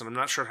sentence, and I'm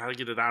not sure how to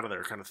get it out of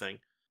there, kind of thing.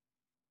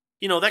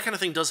 You know, that kind of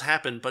thing does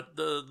happen, but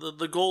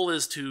the goal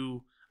is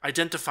to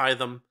identify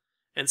them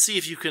and see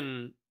if you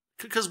can,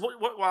 because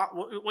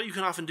what you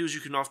can often do is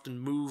you can often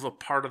move a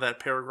part of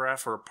that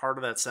paragraph or a part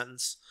of that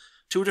sentence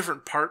to a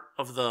different part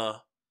of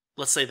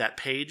let's say that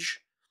page,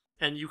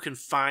 and you can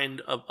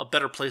find a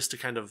better place to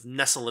kind of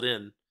nestle it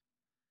in.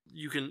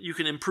 You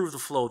can improve the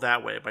flow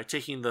that way by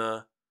taking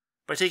the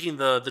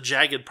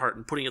jagged part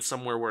and putting it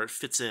somewhere where it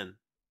fits in.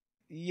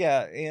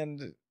 Yeah,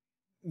 and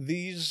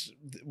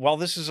while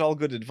this is all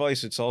good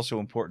advice, it's also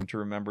important to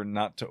remember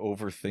not to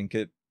overthink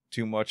it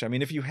too much. I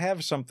mean, if you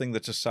have something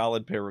that's a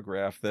solid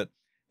paragraph that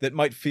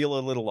might feel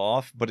a little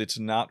off, but it's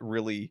not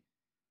really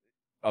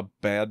a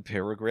bad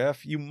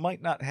paragraph, you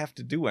might not have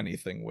to do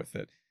anything with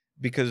it,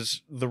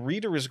 because the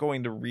reader is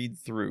going to read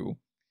through.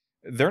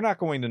 They're not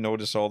going to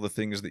notice all the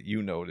things that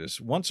you notice.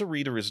 Once a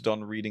reader is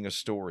done reading a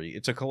story,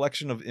 it's a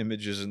collection of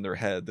images in their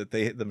head that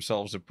they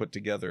themselves have put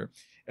together,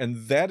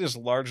 and that is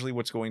largely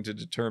what's going to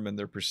determine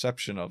their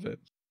perception of it.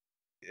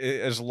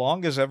 As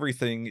long as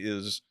everything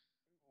is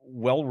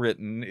well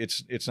written.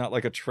 It's not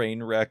like a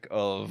train wreck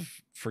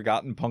of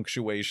forgotten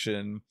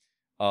punctuation,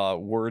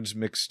 words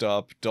mixed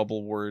up,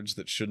 double words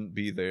that shouldn't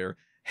be there.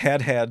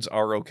 Hads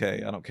are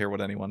okay. I don't care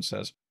what anyone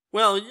says.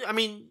 Well, I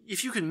mean,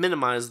 if you can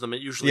minimize them,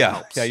 it usually Yeah,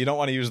 helps. yeah, you don't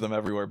want to use them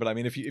everywhere, but I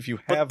mean, if you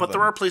have but them,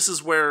 there are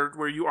places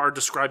where you are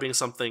describing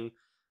something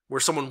where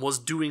someone was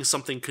doing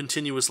something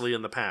continuously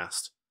in the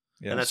past,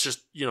 yes. And that's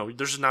just there's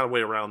just not a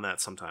way around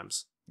that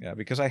sometimes. Yeah,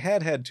 because I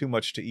had too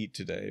much to eat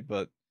today,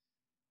 but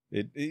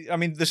I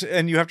mean, this,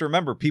 and you have to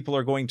remember, people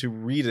are going to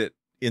read it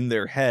in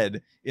their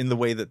head in the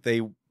way that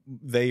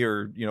they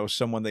are,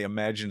 someone they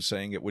imagine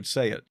saying it would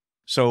say it.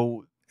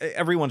 So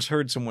everyone's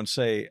heard someone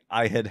say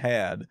 "I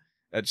had"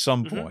 at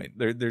some point.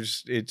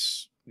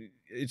 It's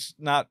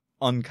not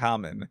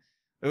uncommon.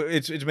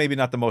 It's maybe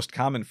not the most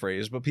common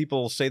phrase, but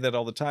people say that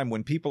all the time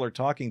when people are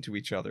talking to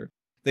each other.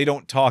 They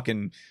don't talk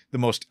in the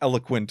most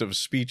eloquent of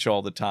speech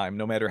all the time.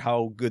 No matter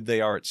how good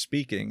they are at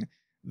speaking,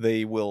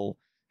 they will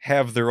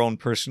have their own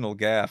personal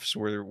gaffes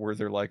where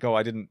they're like, "Oh,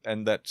 I didn't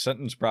end that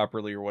sentence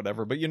properly," or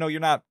whatever. But you're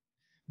not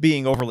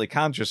being overly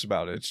conscious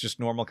about it. It's just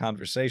normal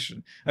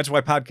conversation. That's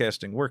why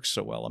podcasting works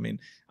so well. I mean,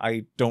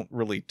 I don't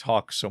really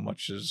talk so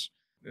much as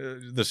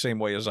the same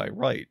way as I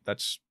write.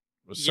 That's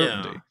a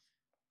certainty. Yeah.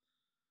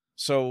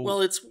 So,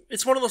 well,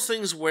 it's one of those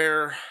things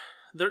where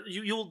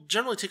you'll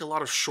generally take a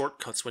lot of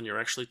shortcuts when you're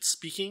actually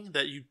speaking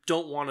that you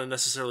don't want to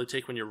necessarily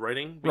take when you're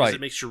writing, because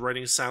it makes your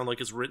writing sound like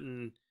it's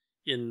written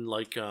in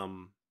like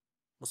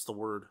what's the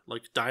word,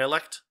 like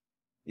dialect.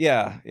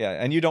 Yeah,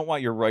 and you don't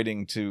want your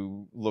writing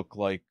to look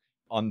like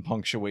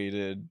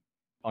unpunctuated,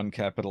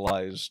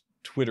 uncapitalized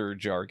Twitter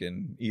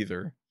jargon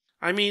either.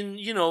 I mean,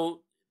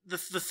 the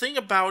thing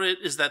about it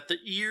is that the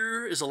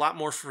ear is a lot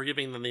more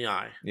forgiving than the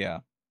eye. Yeah.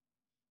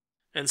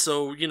 And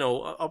so,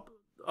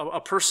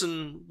 a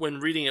person when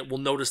reading it will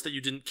notice that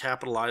you didn't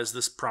capitalize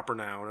this proper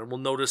noun, and will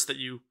notice that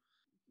you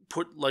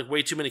put like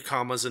way too many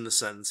commas in the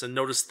sentence, and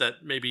notice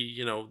that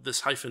maybe,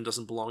 this hyphen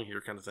doesn't belong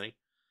here, kind of thing.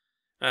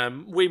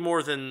 Way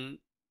more than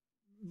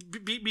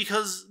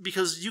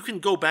because you can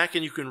go back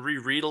and you can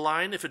reread a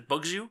line if it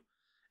bugs you,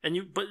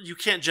 but you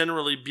can't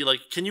generally be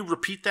like, can you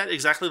repeat that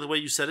exactly the way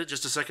you said it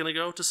just a second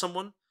ago to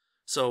someone?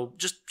 So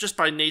just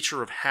by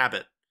nature of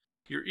habit,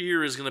 your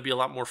ear is going to be a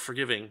lot more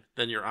forgiving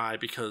than your eye,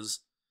 because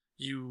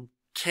you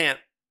can't,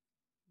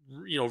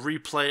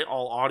 replay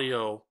all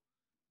audio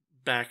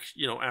back,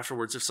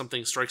 afterwards if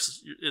something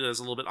strikes it as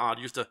a little bit odd.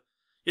 You have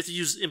to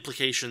use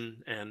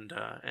implication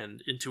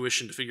and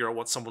intuition to figure out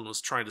what someone was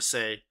trying to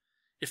say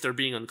if they're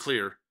being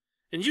unclear.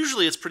 And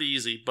usually it's pretty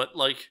easy, but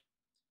like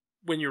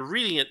when you're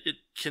reading it, it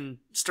can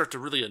start to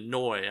really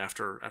annoy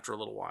after a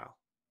little while.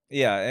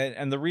 Yeah,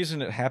 and the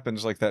reason it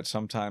happens like that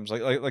sometimes,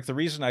 like the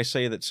reason I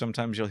say that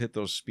sometimes you'll hit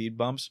those speed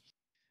bumps,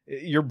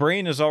 your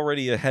brain is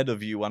already ahead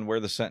of you on where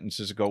the sentence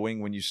is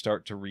going when you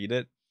start to read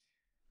it.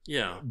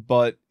 Yeah.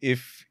 But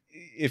if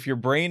your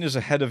brain is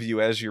ahead of you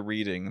as you're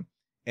reading,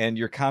 and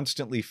you're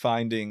constantly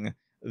finding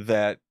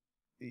that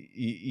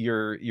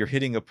you're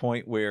hitting a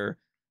point where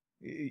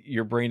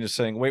your brain is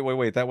saying,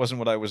 wait, that wasn't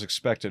what I was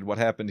expected. What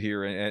happened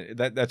here? And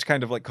that's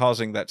kind of like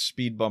causing that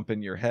speed bump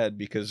in your head,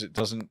 because it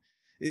doesn't.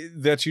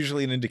 That's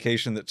usually an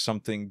indication that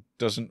something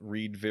doesn't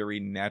read very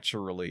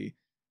naturally.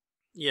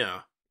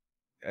 Yeah.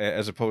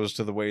 As opposed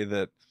to the way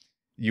that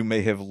you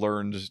may have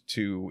learned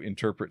to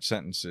interpret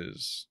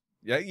sentences.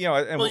 Yeah,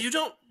 and well, you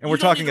don't. And we're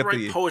talking need to at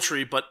write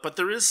poetry, but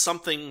there is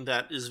something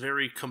that is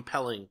very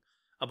compelling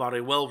about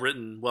a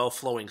well-written,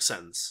 well-flowing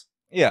sentence.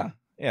 Yeah,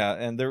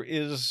 and there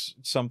is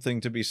something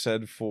to be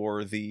said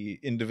for the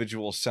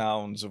individual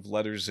sounds of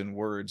letters and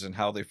words and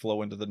how they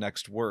flow into the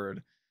next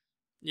word.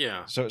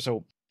 Yeah.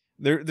 So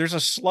there's a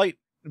slight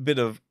bit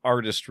of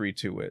artistry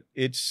to it.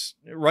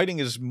 Writing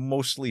is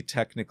mostly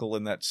technical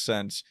in that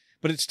sense,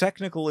 but it's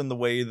technical in the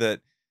way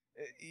that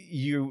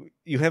you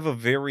have a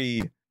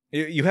very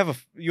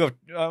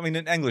I mean,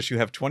 in English you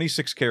have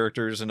 26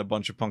 characters and a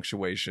bunch of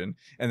punctuation,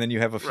 and then you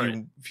have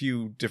a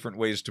few different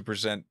ways to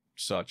present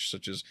such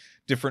as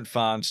different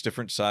fonts,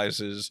 different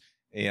sizes,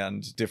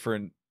 and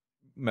different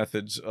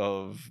methods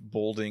of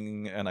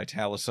bolding and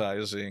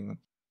italicizing,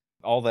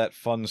 all that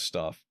fun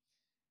stuff.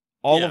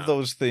 All of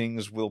those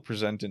things will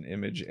present an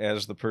image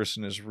as the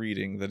person is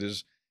reading that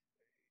is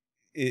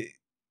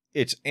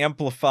it's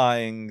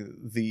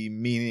amplifying the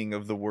meaning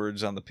of the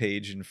words on the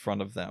page in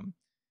front of them.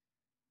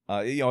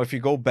 If you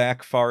go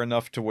back far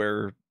enough to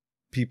where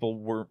people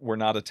were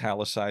not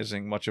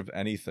italicizing much of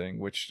anything,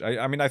 which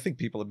I mean, I think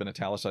people have been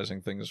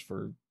italicizing things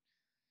for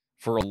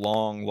a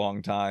long,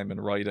 long time in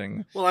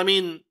writing. Well, I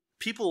mean,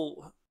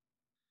 people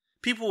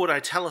would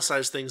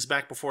italicize things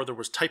back before there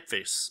was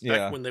typeface,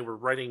 back when they were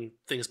writing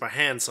things by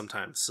hand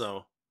sometimes.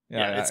 So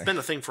it's been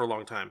a thing for a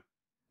long time.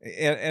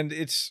 And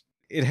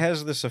it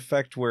has this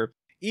effect where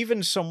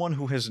even someone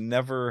who has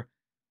never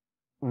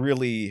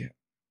really,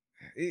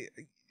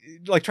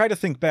 like, try to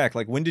think back,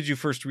 like, when did you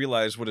first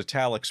realize what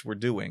italics were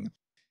doing?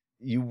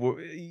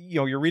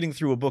 You're reading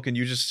through a book and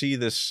you just see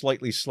this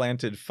slightly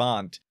slanted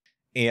font,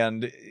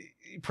 and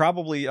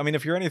probably, I mean,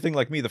 if you're anything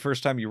like me, the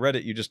first time you read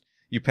it,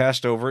 you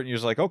passed over it and you're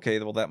just like, okay,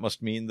 well, that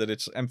must mean that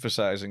it's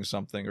emphasizing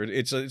something, or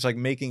it's like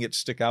making it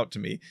stick out to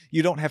me.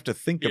 You don't have to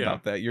think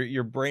about that.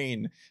 Your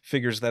brain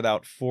figures that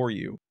out for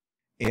you.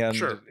 And,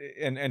 Sure.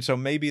 and so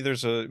maybe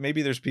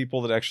there's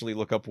people that actually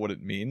look up what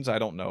it means. I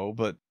don't know,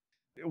 but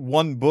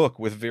one book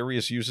with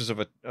various uses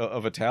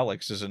of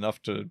italics is enough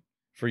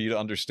for you to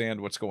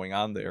understand what's going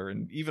on there.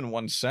 And even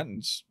one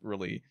sentence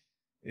really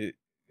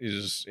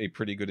is a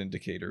pretty good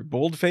indicator.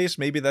 Boldface,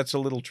 maybe that's a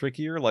little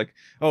trickier. Like,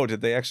 oh,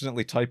 did they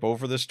accidentally type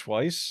over this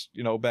twice?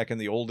 Back in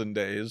the olden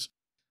days.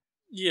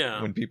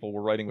 Yeah. When people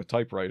were writing with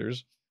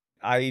typewriters.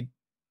 I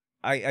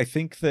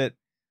think that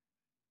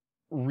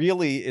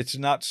really it's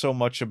not so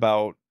much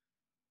about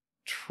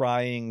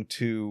trying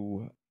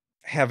to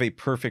have a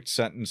perfect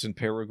sentence and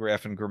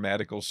paragraph and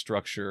grammatical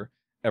structure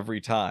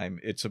every time.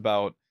 It's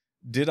about,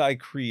 did I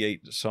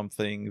create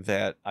something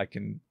that I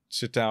can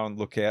sit down,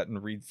 look at,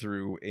 and read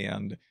through,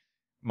 and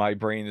my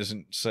brain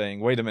isn't saying,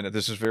 wait a minute,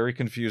 this is very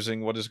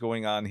confusing. What is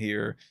going on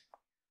here?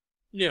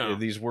 Yeah.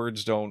 These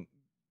words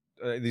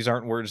these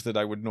aren't words that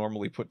I would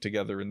normally put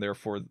together, and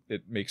therefore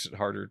it makes it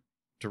harder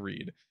to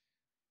read.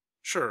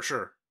 Sure.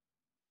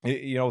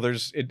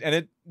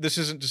 This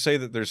isn't to say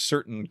that there's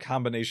certain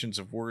combinations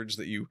of words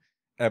that you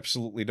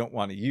absolutely don't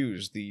want to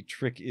use. The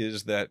trick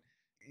is that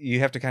you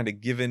have to kind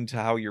of give in to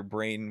how your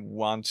brain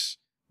wants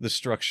the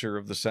structure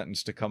of the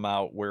sentence to come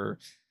out, where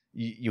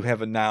you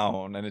have a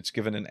noun and it's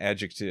given an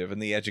adjective, and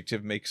the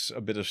adjective makes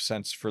a bit of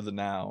sense for the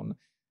noun.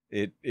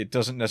 It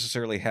doesn't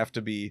necessarily have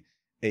to be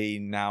a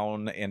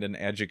noun and an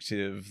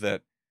adjective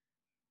that,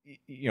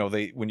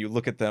 when you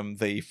look at them,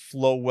 they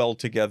flow well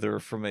together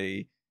from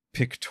a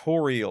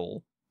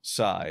pictorial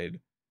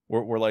side,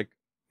 where like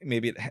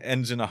maybe it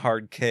ends in a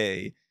hard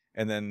K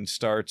and then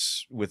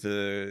starts with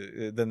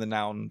then the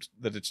noun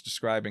that it's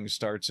describing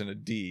starts in a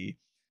D.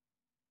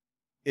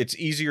 It's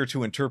easier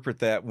to interpret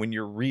that when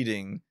you're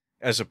reading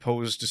as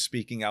opposed to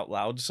speaking out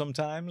loud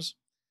sometimes.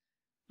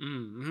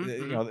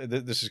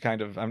 Mm-hmm. This is kind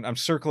of, I'm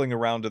circling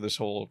around to this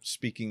whole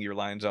speaking your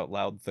lines out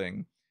loud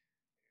thing.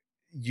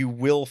 You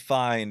will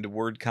find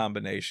word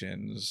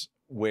combinations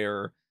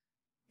where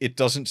it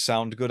doesn't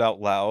sound good out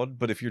loud,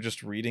 but if you're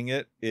just reading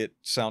it, it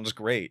sounds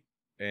great,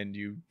 and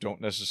you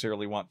don't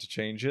necessarily want to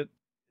change it.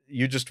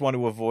 You just want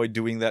to avoid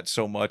doing that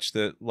so much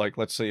that, like,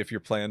 let's say if your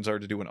plans are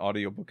to do an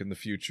audiobook in the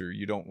future,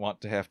 you don't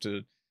want to have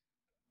to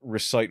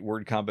recite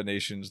word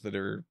combinations that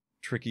are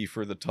tricky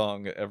for the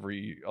tongue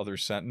every other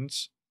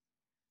sentence.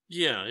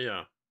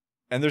 Yeah.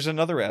 And there's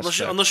another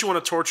aspect. Unless you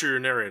want to torture your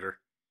narrator.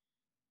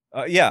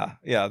 Yeah.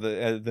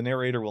 The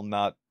narrator will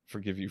not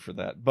forgive you for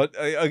that. But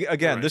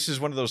again, Right. This is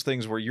one of those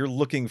things where you're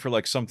looking for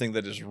like something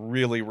that is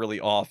really, really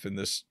off in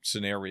this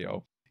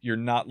scenario. You're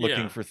not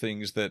looking for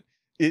things that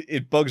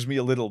it bugs me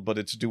a little, but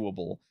it's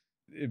doable,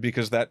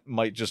 because that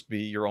might just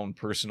be your own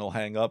personal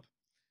hang up.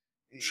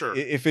 Sure.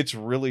 If it's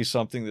really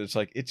something that's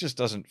like, it just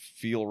doesn't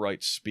feel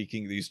right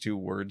speaking these two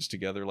words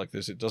together like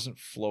this, it doesn't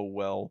flow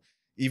well.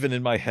 Even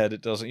in my head,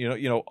 it doesn't,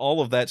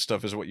 all of that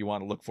stuff is what you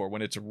want to look for.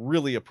 When it's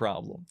really a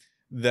problem,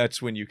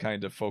 that's when you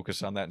kind of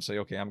focus on that and say,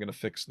 okay, I'm going to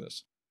fix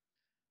this.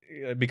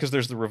 Because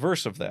there's the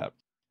reverse of that.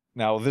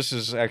 Now, this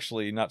is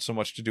actually not so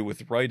much to do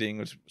with writing.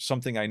 It's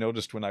something I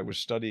noticed when I was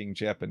studying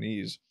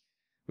Japanese,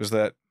 was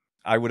that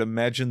I would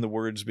imagine the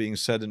words being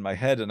said in my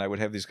head, and I would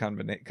have these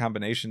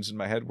combinations in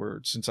my head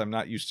where, since I'm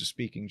not used to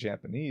speaking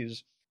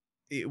Japanese,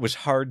 it was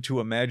hard to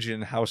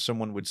imagine how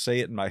someone would say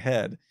it in my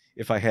head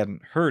if I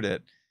hadn't heard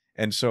it.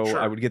 And so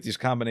I would get these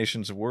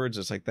combinations of words.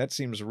 It's like, that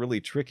seems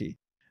really tricky.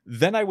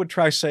 Then I would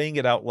try saying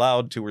it out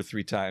loud 2 or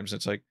 3 times.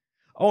 It's like,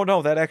 oh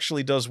no, that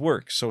actually does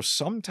work. So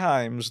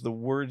sometimes the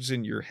words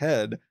in your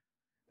head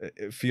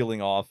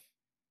feeling off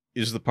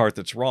is the part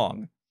that's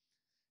wrong.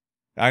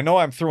 I know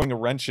I'm throwing a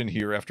wrench in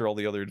here after all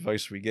the other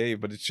advice we gave,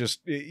 but it's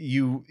just,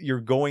 you're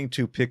going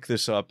to pick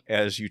this up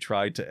as you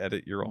try to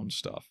edit your own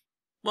stuff.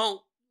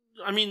 Well,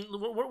 I mean,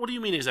 what do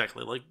you mean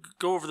exactly? Like,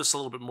 go over this a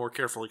little bit more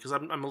carefully, because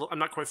I'm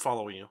not quite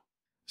following you.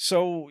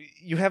 So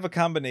you have a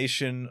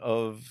combination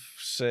of,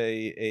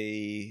 say,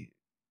 a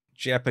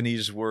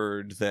Japanese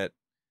word that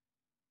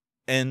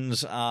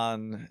ends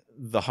on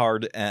the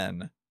hard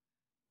N,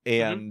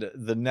 and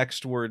the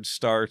next word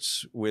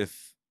starts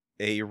with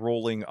a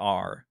rolling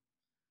R.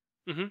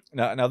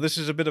 Mm-hmm. Now this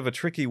is a bit of a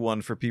tricky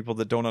one for people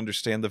that don't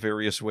understand the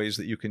various ways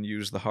that you can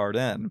use the hard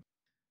N.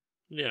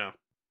 Yeah.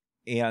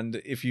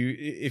 And if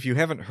you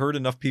haven't heard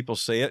enough people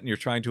say it and you're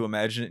trying to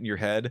imagine it in your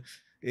head,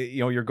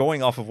 you're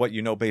going off of what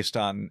you know based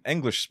on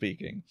English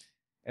speaking.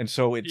 And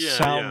so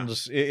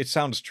it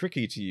sounds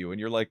tricky to you, and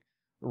you're like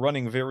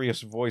running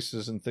various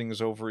voices and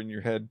things over in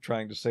your head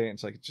trying to say it. And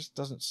it's like, it just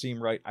doesn't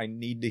seem right. I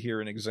need to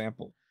hear an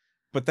example.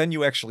 But then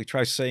you actually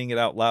try saying it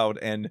out loud,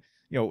 and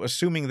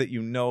assuming that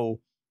you know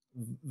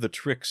the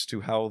tricks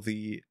to how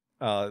the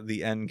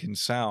N can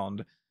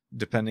sound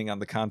depending on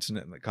the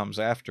consonant that comes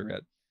after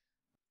it.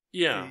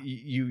 Yeah.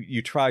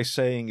 You try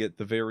saying it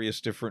the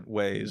various different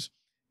ways,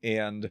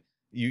 and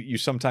you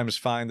sometimes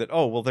find that,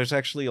 oh, well, there's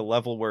actually a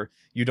level where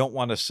you don't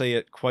want to say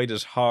it quite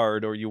as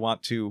hard, or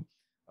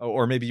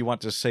maybe you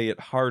want to say it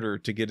harder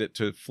to get it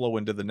to flow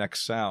into the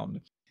next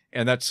sound.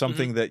 And that's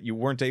something that you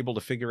weren't able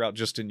to figure out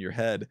just in your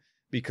head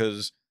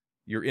because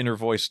your inner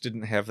voice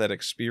didn't have that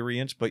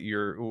experience, but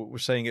you're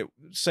saying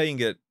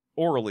it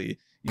orally,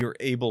 you're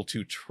able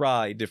to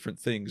try different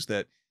things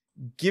that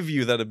give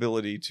you that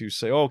ability to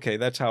say, oh, okay,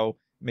 that's how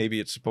maybe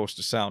it's supposed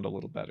to sound a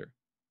little better.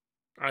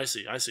 I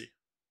see.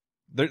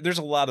 There's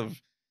a lot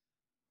of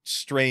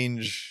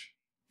strange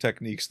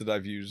techniques that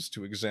I've used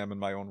to examine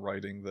my own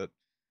writing that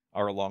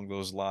are along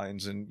those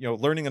lines. And,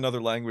 learning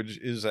another language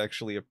is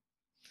actually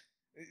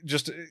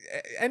just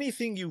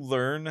anything you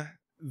learn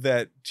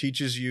that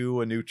teaches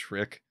you a new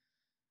trick.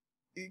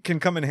 It can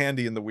come in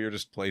handy in the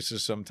weirdest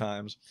places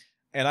sometimes.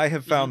 And I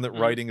have found that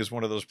writing is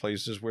one of those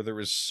places where there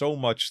is so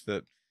much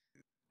that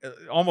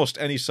almost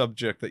any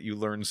subject that you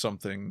learn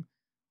something,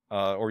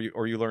 or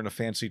you learn a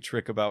fancy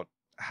trick about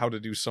how to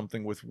do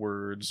something with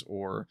words,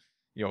 or,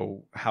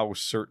 how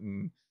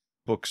certain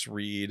books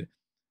read.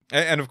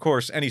 And of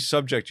course, any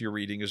subject you're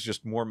reading is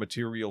just more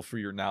material for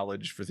your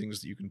knowledge, for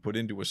things that you can put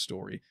into a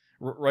story.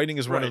 Writing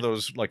is one of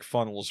those like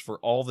funnels for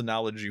all the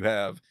knowledge you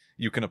have,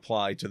 you can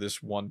apply to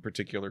this one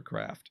particular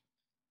craft.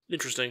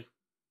 Interesting.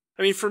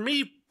 I mean, for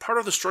me, part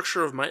of the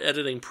structure of my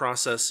editing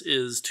process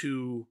is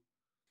to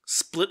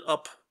split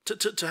up,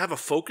 to have a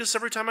focus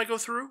every time I go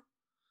through.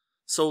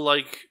 So,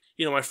 like,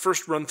 my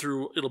first run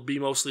through, it'll be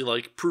mostly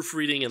like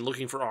proofreading and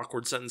looking for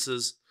awkward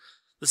sentences.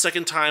 The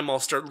second time, I'll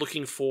start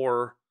looking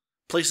for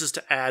places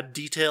to add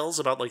details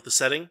about, like, the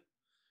setting.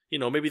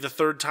 Maybe the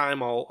third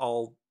time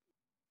I'll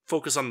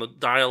focus on the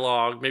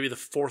dialogue. Maybe the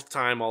fourth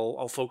time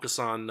I'll focus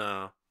on,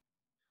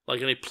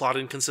 like, any plot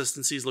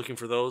inconsistencies, looking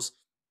for those.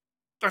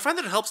 I find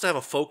that it helps to have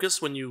a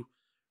focus when you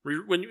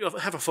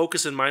have a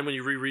focus in mind when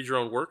you reread your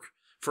own work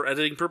for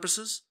editing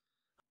purposes,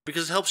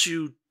 because it helps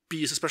you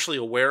be especially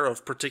aware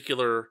of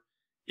particular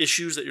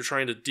issues that you're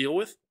trying to deal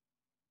with.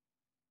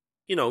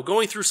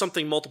 Going through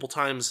something multiple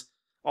times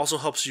also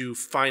helps you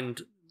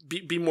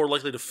be more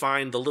likely to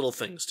find the little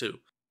things too.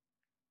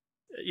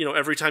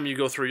 Every time you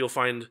go through, you'll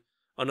find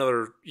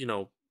another,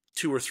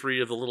 2 or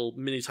 3 of the little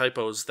mini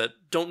typos that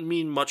don't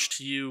mean much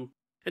to you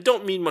and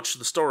don't mean much to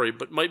the story,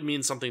 but might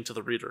mean something to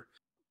the reader.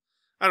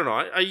 I don't know.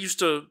 I used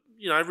to,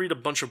 I read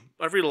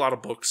a lot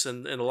of books,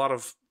 and a lot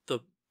of the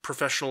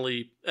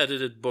professionally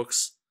edited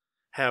books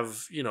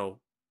have,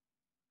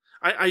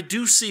 I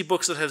do see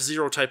books that have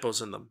 0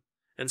 typos in them.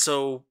 And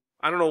so,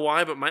 I don't know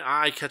why, but my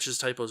eye catches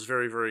typos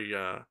very, very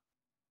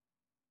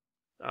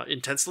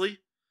intensely.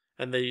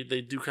 And they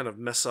do kind of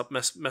mess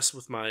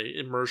with my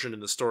immersion in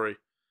the story.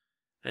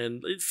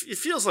 And it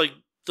feels like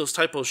those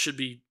typos should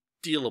be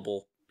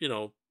dealable,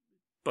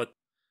 but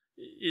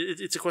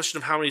it's a question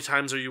of how many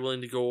times are you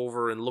willing to go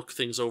over and look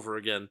things over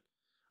again.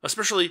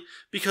 Especially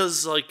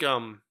because, like,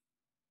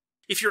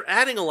 if you're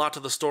adding a lot to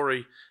the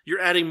story,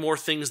 you're adding more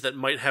things that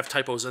might have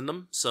typos in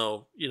them.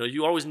 So,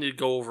 you always need to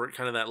go over it,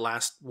 kind of that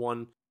last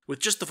one, with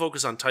just the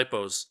focus on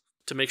typos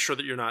to make sure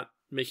that you're not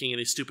making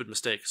any stupid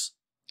mistakes.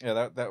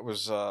 Yeah, that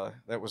was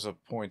a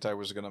point I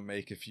was going to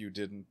make if you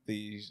didn't.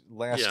 The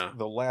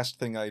last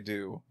thing I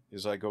do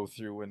is I go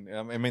through and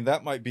I mean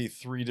that might be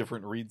 3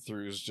 different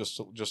read-throughs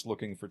just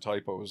looking for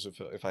typos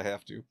if I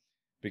have to,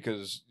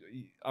 because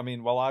I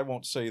mean, while I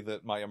won't say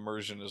that my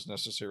immersion is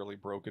necessarily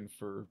broken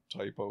for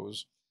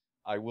typos,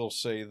 I will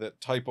say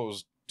that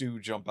typos do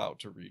jump out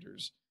to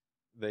readers.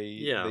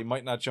 They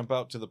might not jump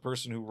out to the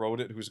person who wrote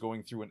it, who's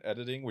going through an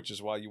editing, which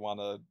is why you want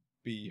to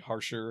be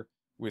harsher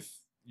with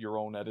your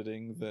own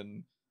editing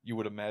than you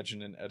would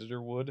imagine an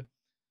editor would.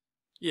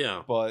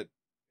 Yeah. But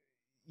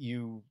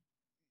you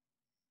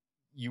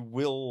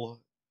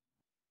will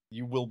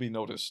be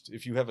noticed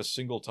if you have a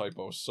single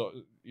typo.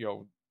 So,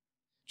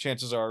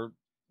 chances are,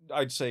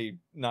 I'd say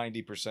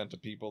 90%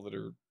 of people that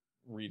are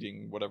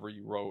reading whatever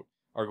you wrote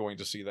are going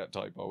to see that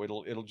typo.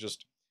 It'll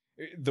just,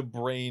 the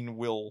brain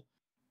will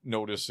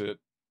notice it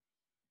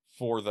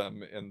for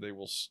them, and they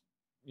will,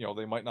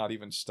 they might not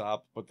even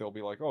stop, but they'll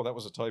be like, oh, that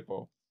was a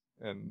typo.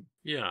 And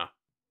yeah,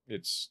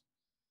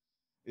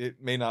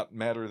 it may not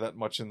matter that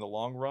much in the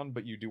long run,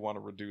 but you do want to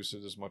reduce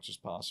it as much as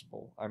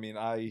possible. I mean,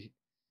 I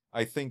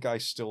think I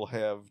still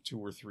have 2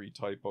 or 3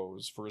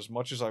 typos for as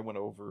much as I went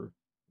over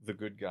The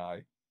Good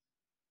Guy.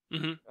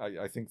 Mm-hmm.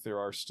 I think there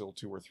are still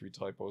 2 or 3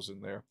 typos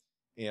in there.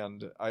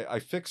 And I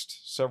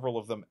fixed several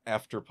of them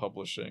after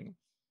publishing,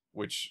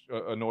 which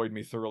annoyed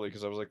me thoroughly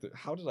because I was like,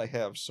 how did I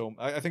have so...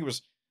 I think it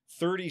was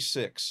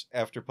 36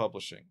 after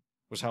publishing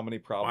was how many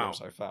problems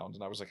I found.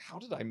 And I was like, how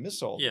did I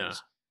miss all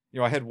these?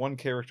 I had one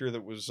character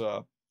that was...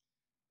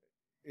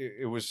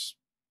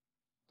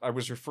 I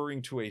was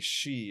referring to a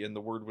she, and the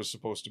word was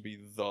supposed to be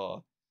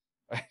the.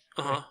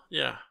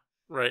 Yeah.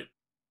 Right.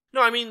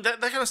 No, I mean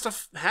that kind of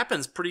stuff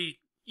happens pretty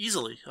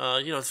easily.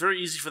 It's very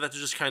easy for that to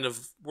just kind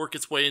of work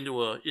its way into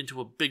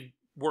a big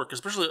work.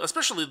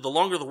 Especially the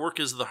longer the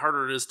work is, the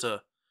harder it is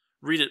to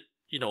read it.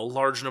 A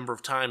large number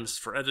of times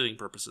for editing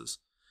purposes.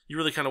 You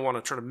really kind of want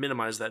to try to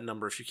minimize that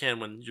number if you can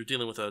when you're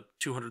dealing with a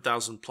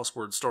 200,000 plus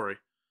word story.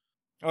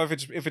 Oh,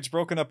 if it's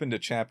broken up into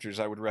chapters,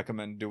 I would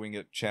recommend doing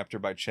it chapter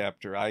by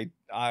chapter.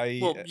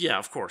 Well, yeah,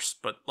 of course,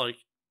 but like,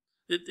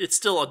 it's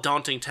still a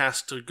daunting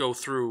task to go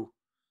through,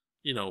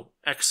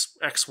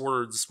 X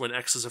words when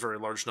X is a very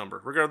large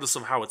number, regardless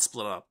of how it's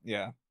split up.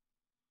 Yeah.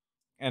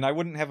 And I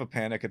wouldn't have a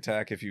panic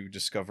attack if you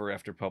discover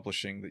after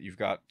publishing that you've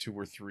got 2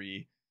 or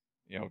 3,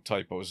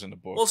 typos in a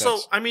book. Well,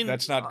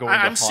 that's not going to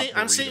haunt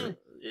the reader.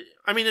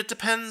 I mean, it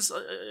depends.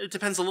 It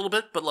depends a little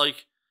bit, but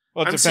like,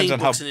 Well, it depends on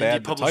how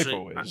bad the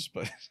typo is,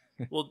 but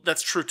well,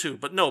 that's true too.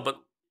 But no, but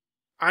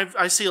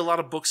I see a lot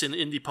of books in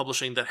indie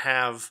publishing that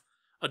have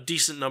a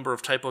decent number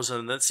of typos in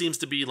them. That seems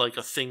to be like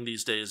a thing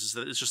these days. Is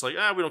that it's just like,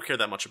 we don't care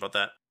that much about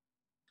that.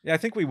 Yeah, I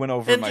think we went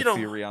over my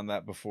theory on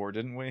that before,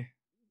 didn't we?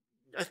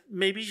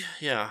 Maybe,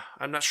 yeah.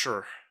 I'm not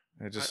sure.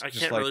 I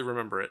can't really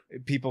remember it.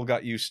 People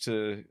got used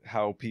to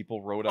how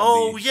people wrote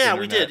on the internet.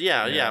 We did.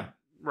 Yeah,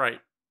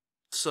 right.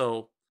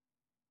 So,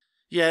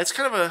 yeah, it's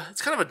kind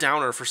of a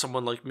downer for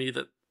someone like me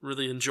that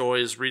really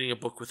enjoys reading a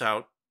book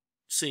without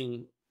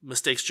seeing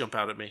mistakes jump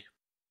out at me.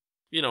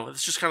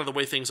 It's just kind of the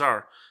way things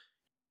are.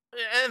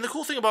 And the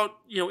cool thing about,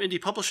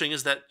 indie publishing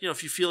is that,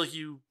 if you feel like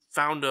you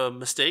found a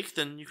mistake,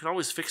 then you can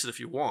always fix it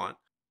if you want.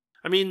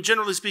 I mean,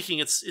 generally speaking,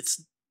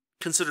 it's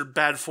considered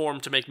bad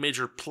form to make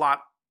major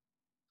plot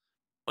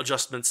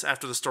adjustments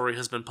after the story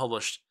has been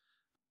published.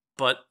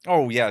 But you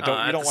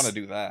don't want to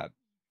do that.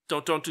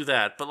 Don't do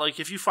that. But like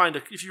if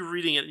you're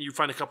reading it and you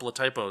find a couple of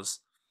typos,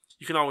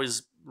 you can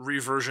always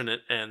reversion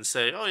it and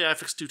say, "Oh yeah, I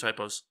fixed 2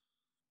 typos."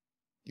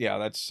 Yeah,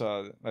 that's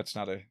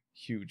not a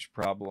huge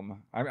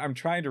problem. I'm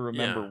trying to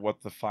remember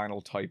what the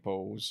final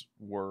typos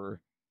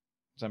were.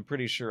 I'm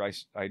pretty sure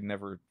I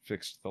never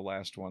fixed the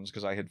last ones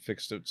because I had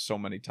fixed it so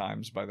many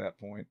times by that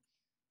point.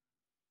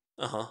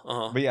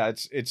 But yeah,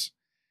 it's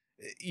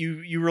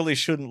you really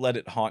shouldn't let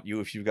it haunt you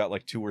if you've got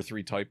like 2 or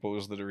 3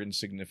 typos that are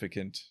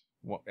insignificant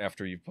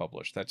after you've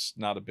published. That's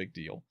not a big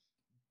deal.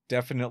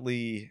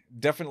 Definitely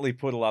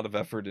put a lot of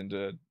effort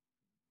into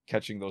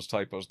catching those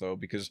typos though,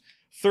 because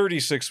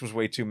 36 was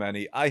way too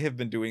many. I have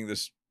been doing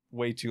this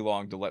way too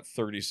long to let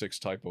 36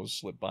 typos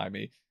slip by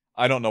me.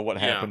 I don't know what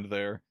happened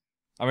there.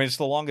 I mean, it's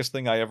the longest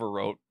thing I ever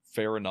wrote,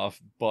 fair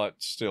enough, but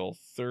still,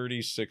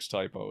 36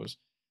 typos.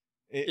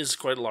 It is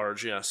quite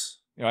large, yes.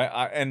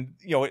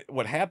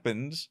 What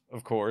happens,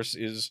 of course,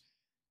 is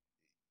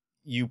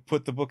you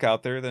put the book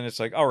out there, then it's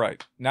like, all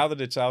right, now that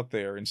it's out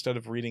there, instead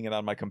of reading it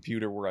on my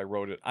computer where I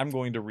wrote it, I'm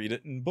going to read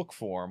it in book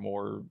form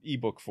or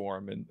ebook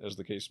form, as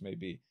the case may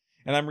be.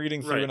 And I'm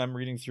reading through,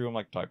 I'm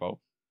like, typo,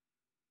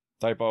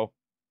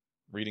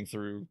 reading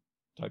through,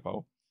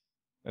 typo.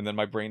 And then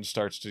my brain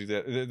starts to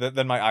do that.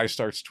 Then my eye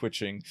starts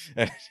twitching.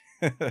 And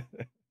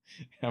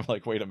I'm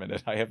like, wait a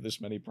minute, I have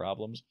this many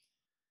problems.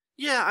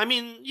 Yeah, I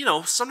mean,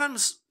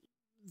 sometimes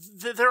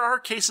there are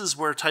cases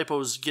where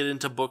typos get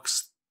into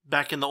books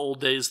back in the old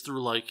days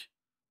through, like,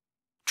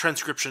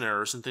 transcription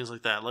errors and things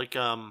like that. Like,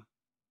 one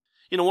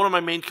of my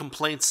main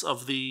complaints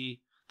of the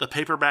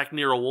paperback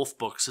Nero Wolfe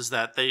books is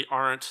that they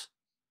weren't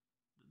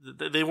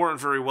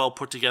very well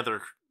put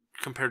together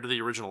compared to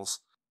the originals.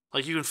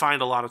 Like, you can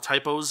find a lot of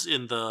typos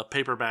in the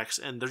paperbacks,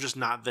 and they're just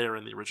not there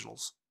in the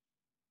originals.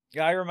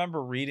 Yeah, I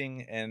remember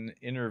reading an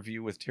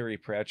interview with Terry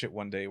Pratchett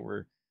one day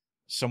where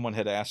someone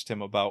had asked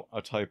him about a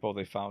typo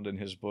they found in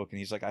his book, and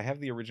he's like, I have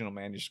the original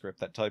manuscript.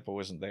 That typo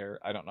isn't there.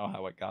 I don't know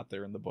how it got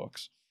there in the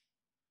books.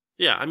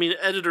 Yeah, I mean,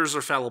 editors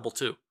are fallible,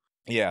 too.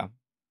 Yeah.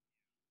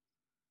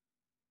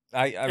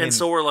 I mean,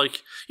 so we're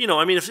like,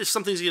 if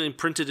something's getting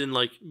printed in,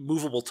 like,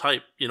 movable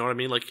type, you know what I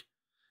mean? Like,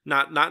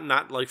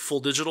 not like full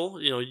digital,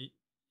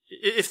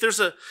 if there's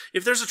a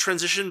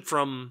transition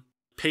from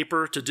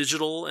paper to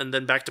digital and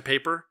then back to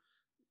paper,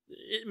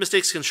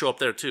 mistakes can show up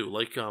there too.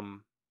 Like,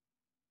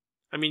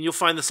 I mean, you'll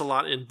find this a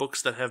lot in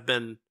books that have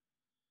been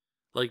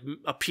like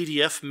a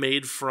PDF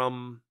made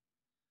from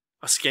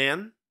a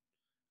scan,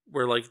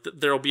 where like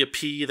there'll be a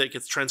P that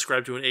gets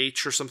transcribed to an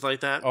H or something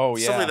like that. Oh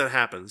yeah, stuff like that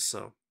happens.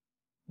 So,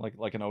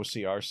 like an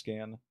OCR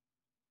scan.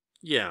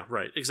 Yeah,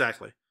 right,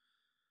 exactly.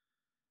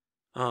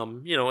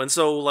 And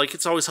so like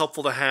it's always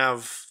helpful to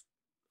have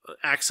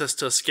access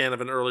to a scan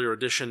of an earlier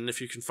edition if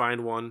you can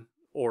find one,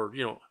 or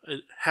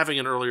having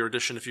an earlier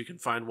edition if you can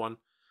find one,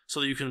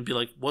 so that you can be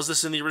like, was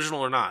this in the original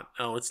or not?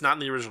 Oh, it's not in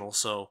the original,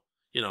 so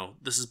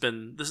this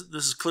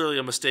is clearly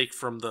a mistake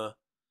from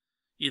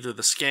either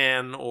the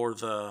scan or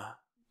the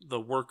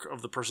work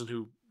of the person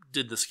who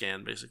did the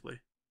scan,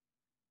 basically.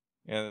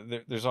 Yeah,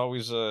 there's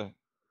always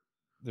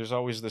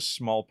this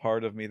small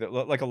part of me that,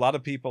 like, a lot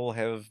of people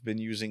have been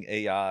using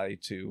AI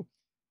to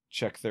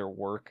check their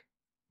work.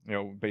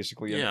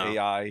 Basically an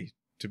AI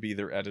to be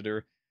their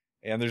editor.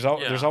 And there's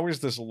always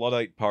this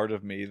Luddite part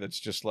of me that's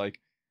just like,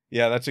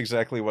 yeah, that's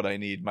exactly what I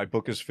need. My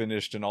book is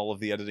finished and all of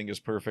the editing is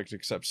perfect,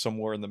 except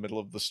somewhere in the middle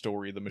of the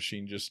story, the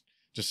machine just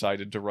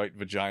decided to write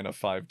vagina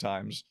 5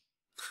 times.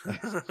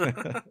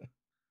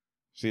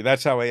 See,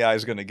 that's how AI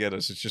is going to get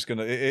us. It's just going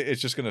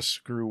to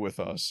screw with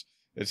us.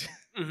 It's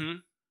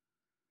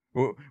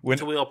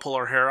until we all pull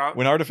our hair out.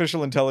 When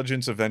artificial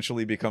intelligence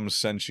eventually becomes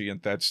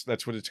sentient, that's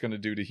what it's going to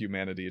do to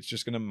humanity. It's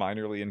just going to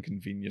minorly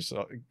inconvenience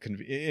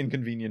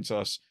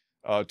us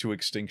to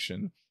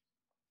extinction.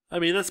 I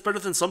mean, that's better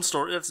than some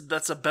stories.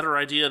 That's a better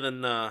idea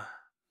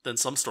than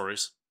some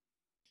stories.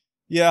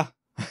 Yeah,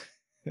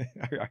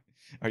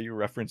 Are you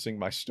referencing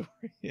my story?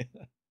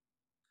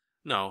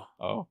 No.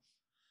 Oh.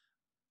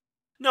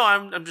 No,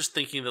 I'm just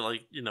thinking that,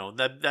 like,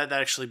 that'd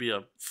actually be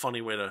a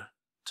funny way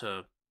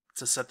to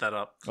set that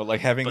up. Oh,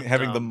 like having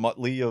the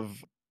motley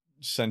of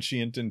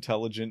sentient,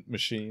 intelligent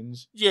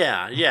machines.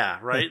 Yeah,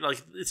 right.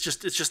 Like it's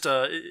just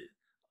all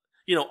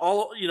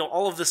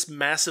of this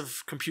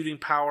massive computing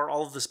power,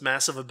 all of this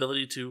massive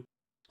ability to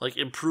like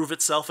improve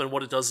itself, and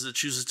what it does is it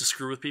chooses to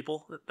screw with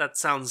people. That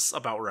sounds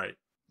about right.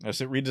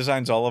 Yes, it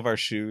redesigns all of our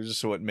shoes,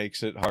 so it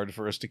makes it hard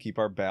for us to keep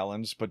our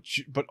balance, but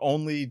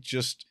only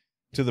just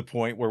to the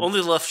point where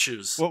only left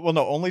shoes. Well,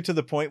 no, only to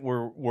the point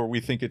where we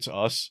think it's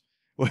us.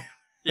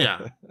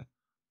 Yeah.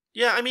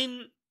 Yeah, I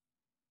mean,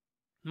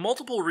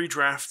 multiple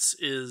redrafts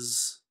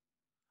is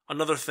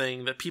another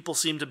thing that people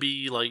seem to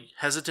be like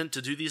hesitant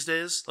to do these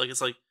days. Like, it's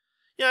like,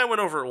 yeah, I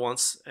went over it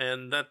once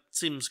and that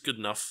seems good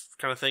enough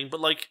kind of thing. But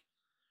like,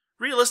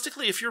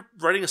 realistically, if you're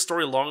writing a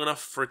story long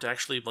enough for it to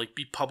actually like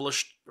be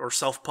published or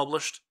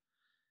self-published,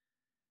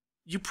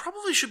 you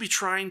probably should be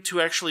trying to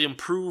actually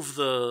improve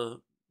the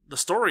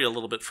story a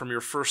little bit from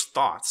your first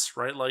thoughts,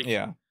 right? Like,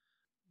 yeah,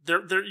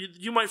 there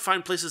you might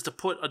find places to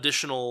put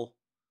additional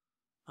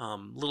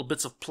little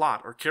bits of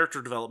plot or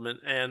character development,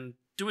 and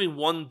doing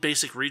one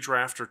basic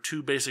redraft or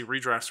two basic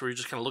redrafts where you're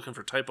just kind of looking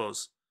for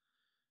typos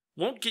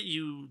won't get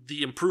you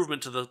the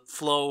improvement to the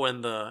flow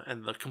and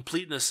the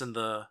completeness and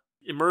the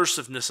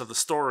immersiveness of the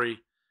story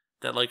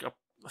that like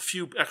a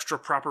few extra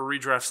proper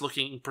redrafts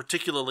looking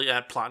particularly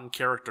at plot and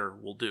character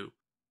will do.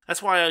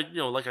 That's why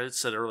like I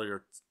said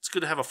earlier, it's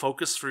good to have a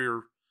focus for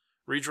your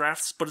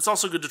redrafts, but it's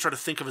also good to try to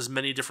think of as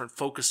many different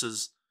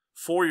focuses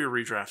for your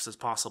redrafts as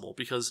possible,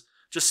 because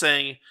just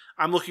saying,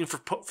 I'm looking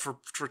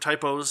for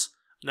typos,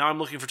 now I'm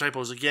looking for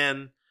typos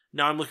again,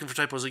 now I'm looking for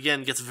typos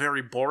again, gets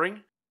very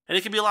boring. And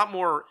it can be a lot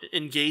more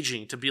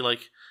engaging to be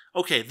like,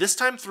 okay, this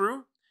time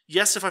through,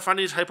 yes, if I find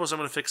any typos, I'm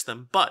going to fix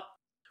them. But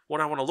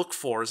what I want to look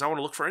for is I want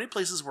to look for any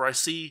places where I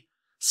see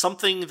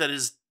something that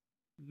is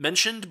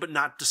mentioned but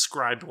not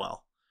described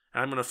well.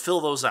 And I'm going to fill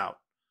those out,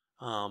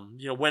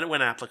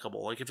 when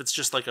applicable. Like if it's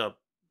just like a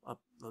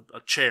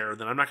chair,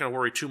 then I'm not going to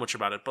worry too much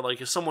about it. But like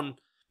if someone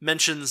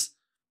mentions,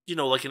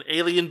 like an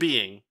alien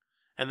being,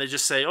 and they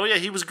just say, "Oh yeah,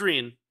 he was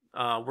green,"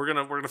 we're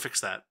gonna fix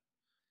that.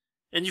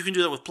 And you can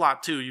do that with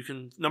plot too. You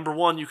can, number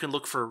one, you can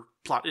look for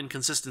plot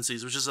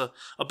inconsistencies, which is a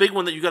big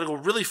one that you got to go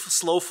really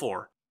slow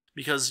for,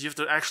 because you have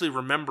to actually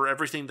remember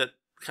everything that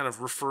kind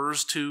of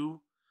refers to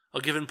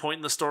a given point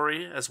in the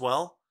story as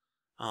well.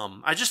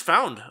 I just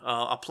found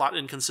a plot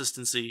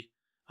inconsistency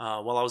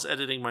while I was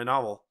editing my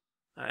novel,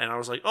 and I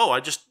was like, "Oh,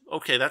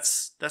 okay,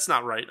 that's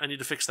not right. I need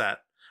to fix that."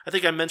 I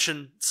think I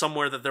mentioned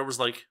somewhere that there was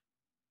like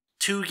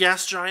 2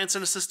 gas giants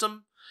in a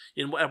system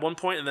at one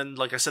point, and then,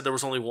 like I said, there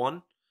was only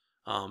one.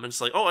 And it's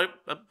like, oh, I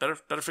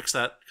better fix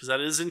that, because that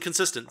is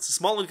inconsistent. It's a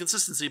small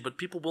inconsistency, but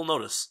people will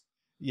notice.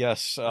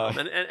 Yes.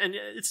 And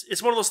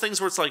it's one of those things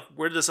where it's like,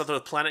 where did this other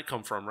planet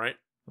come from, right?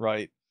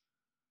 Right.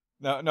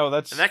 No,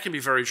 that's... And that can be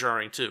very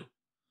jarring, too.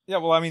 Yeah,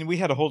 well, I mean, we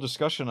had a whole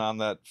discussion on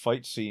that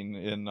fight scene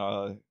in,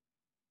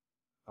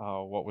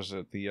 what was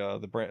it?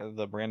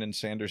 The Brandon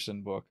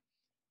Sanderson book.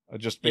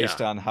 Just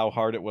based on how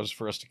hard it was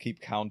for us to keep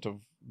count of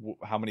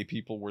how many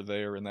people were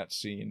there in that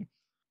scene.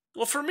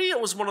 Well, for me, it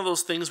was one of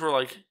those things where,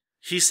 like,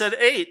 he said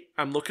 8.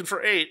 I'm looking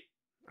for 8.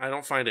 I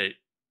don't find 8.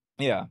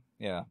 Yeah.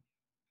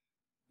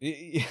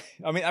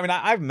 I mean,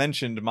 I've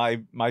mentioned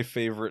my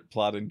favorite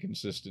plot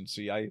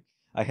inconsistency. I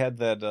had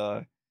that.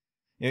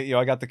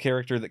 I got the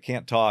character that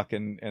can't talk,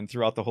 and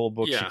throughout the whole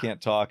book she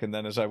can't talk. And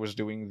then as I was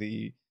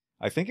doing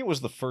I think it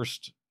was the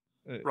first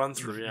run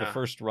through, the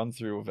first run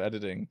through of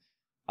editing,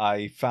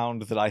 I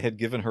found that I had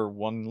given her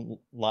one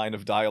line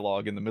of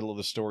dialogue in the middle of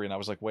the story, and I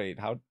was like, wait,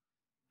 how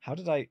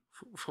did I...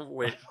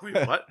 Wait,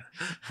 what?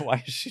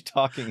 Why is she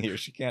talking here?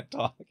 She can't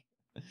talk.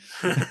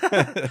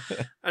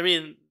 I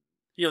mean,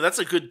 that's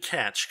a good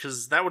catch,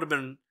 because that would have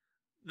been...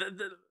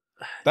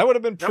 That would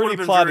have been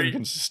pretty plot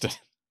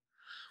inconsistent.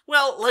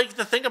 Well, like,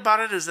 the thing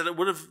about it is that it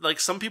would have... Like,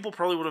 some people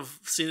probably would have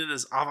seen it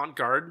as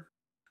avant-garde.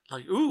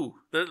 Like, ooh,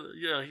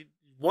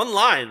 one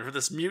line for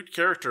this mute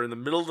character in the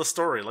middle of the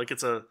story. Like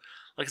it's a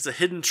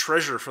hidden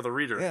treasure for the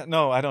reader. Yeah,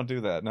 no, I don't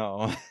do that,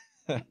 no.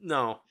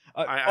 No,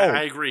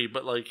 I agree,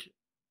 but like...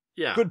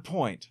 Yeah. Good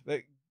point.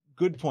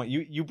 Good point.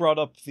 You brought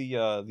up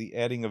the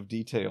adding of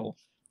detail.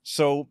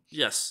 So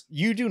yes,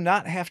 you do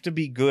not have to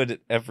be good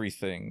at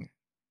everything.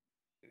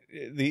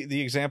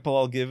 The example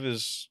I'll give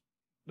is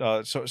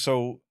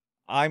so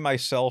I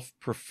myself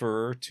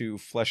prefer to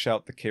flesh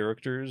out the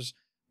characters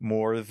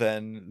more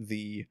than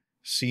the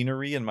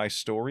scenery in my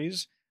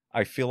stories.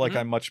 I feel like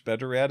I'm much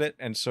better at it,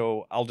 and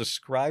so I'll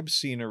describe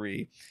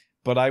scenery,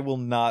 but I will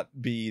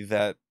not be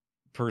that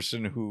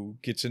person who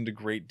gets into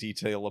great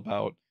detail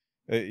about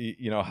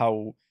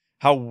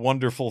how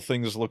wonderful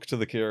things look to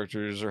the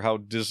characters, or how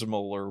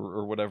dismal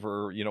or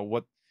whatever,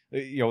 what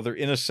they're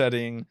in a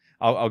setting.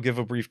 I'll give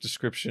a brief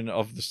description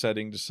of the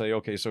setting to say,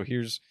 okay, so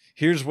here's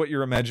what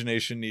your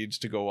imagination needs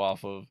to go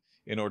off of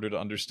in order to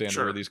understand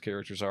where these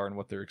characters are and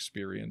what they're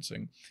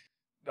experiencing.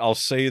 I'll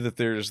say that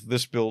there's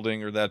this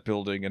building or that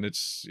building, and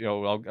it's,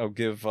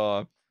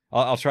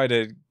 I'll try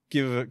to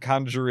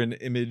conjure an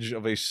image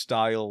of a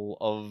style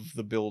of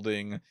the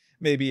building,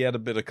 maybe add a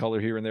bit of color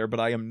here and there, but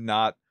I am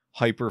not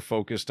hyper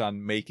focused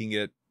on making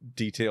it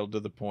detailed to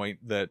the point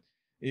that,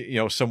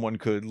 someone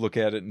could look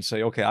at it and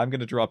say, okay, I'm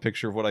going to draw a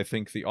picture of what I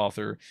think the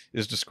author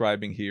is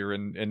describing here,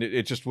 and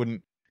it just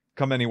wouldn't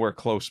come anywhere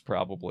close,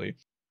 probably.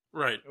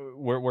 Right.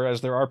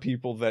 Whereas there are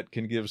people that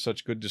can give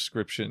such good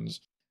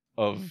descriptions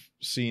of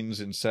scenes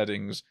and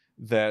settings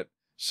that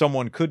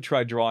someone could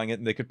try drawing it,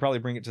 and they could probably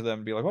bring it to them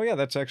and be like, oh yeah,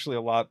 that's actually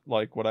a lot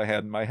like what I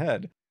had in my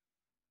head.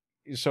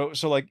 So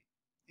like,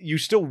 you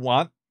still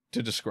want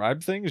to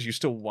describe things, you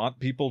still want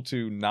people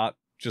to not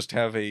just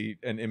have an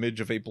image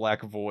of a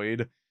black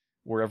void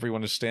where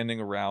everyone is standing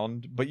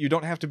around, but you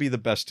don't have to be the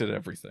best at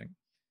everything.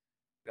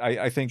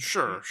 I think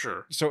sure.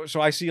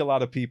 So I see a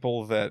lot of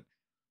people that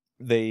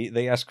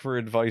they ask for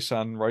advice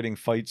on writing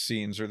fight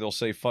scenes, or they'll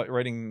say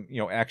writing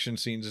action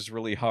scenes is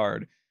really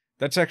hard.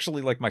 That's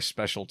actually like my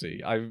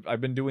specialty.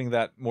 I've been doing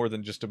that more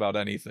than just about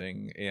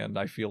anything, and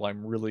I feel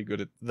I'm really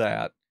good at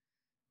that.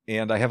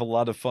 And I have a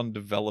lot of fun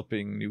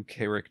developing new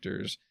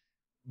characters.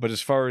 But as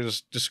far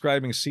as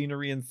describing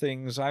scenery and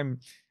things,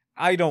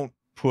 I don't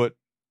put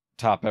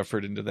top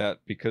effort into that,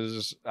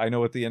 because I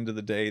know at the end of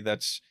the day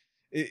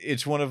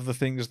it's one of the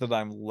things that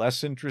I'm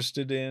less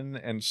interested in,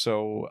 and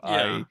so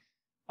yeah.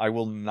 I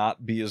will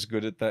not be as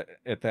good at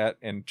that,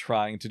 and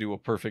trying to do a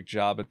perfect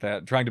job at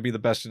that, trying to be the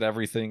best at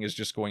everything is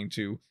just going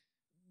to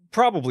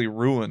probably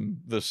ruin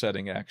the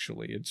setting.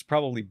 Actually, it's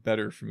probably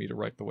better for me to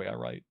write the way I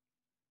write.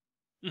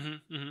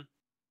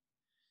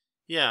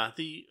 Yeah,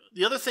 the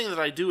other thing that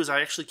I do is I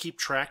actually keep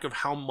track of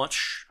how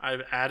much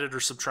I've added or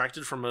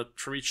subtracted from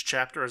each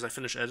chapter as I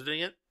finish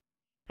editing it.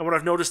 And what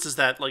I've noticed is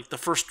that, like, the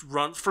first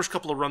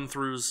couple of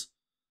run-throughs,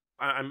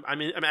 I'm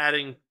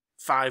adding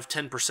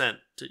 5-10%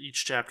 to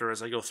each chapter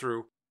as I go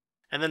through.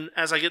 And then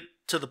as I get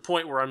to the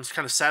point where I'm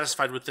kind of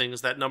satisfied with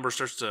things, that number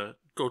starts to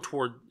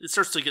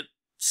starts to get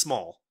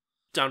small,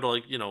 down to,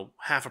 like,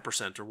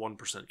 0.5% or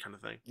 1% kind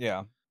of thing.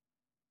 Yeah.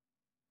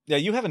 Yeah,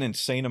 you have an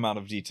insane amount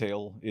of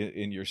detail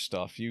in your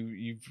stuff.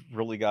 You've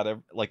really got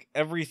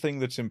everything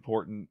that's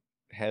important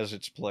has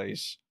its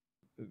place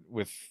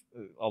with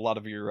a lot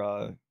of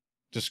your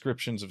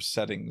descriptions of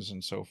settings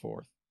and so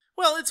forth.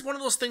 Well, it's one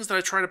of those things that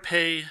I try to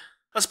pay,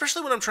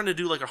 especially when I'm trying to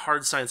do like a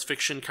hard science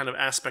fiction kind of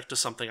aspect to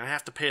something. I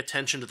have to pay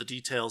attention to the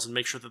details and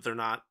make sure that they're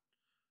not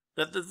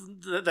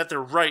that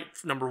they're right,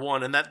 number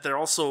one, and that they're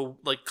also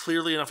like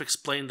clearly enough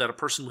explained that a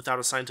person without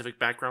a scientific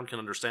background can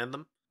understand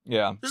them.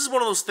 Yeah. This is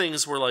one of those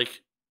things where,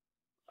 like,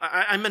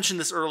 I mentioned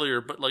this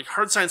earlier, but like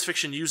hard science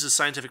fiction uses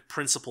scientific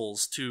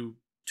principles to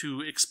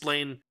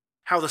explain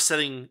how the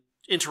setting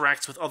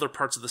interacts with other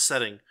parts of the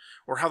setting,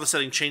 or how the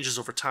setting changes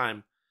over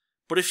time.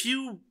 But if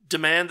you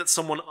demand that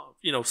someone,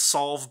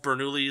 solve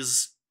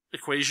Bernoulli's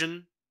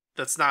equation,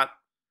 that's not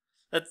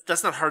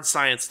hard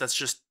science. That's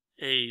just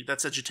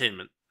that's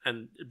edutainment,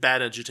 and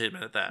bad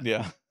edutainment at that.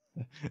 Yeah.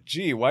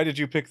 Gee, why did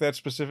you pick that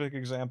specific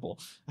example?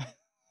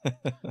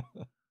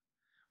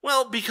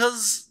 Well,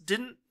 because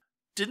didn't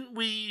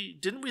we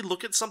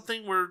look at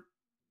something where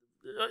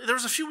there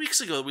was a few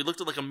weeks ago we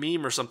looked at like a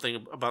meme or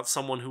something about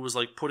someone who was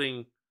like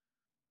putting,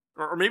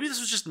 or maybe this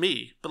was just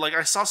me, but like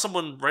I saw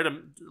someone write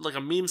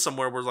a meme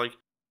somewhere where like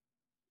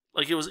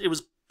it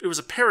was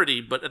a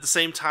parody, but at the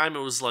same time it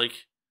was like,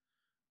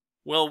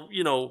 well,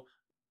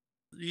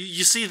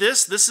 you see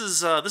this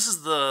is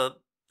the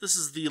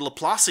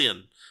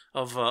Laplacian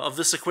of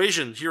this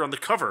equation here on the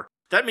cover.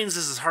 That means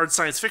this is hard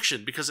science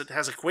fiction because it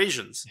has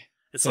equations.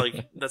 It's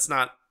like, that's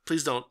not,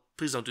 please don't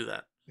do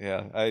that.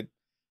 Yeah,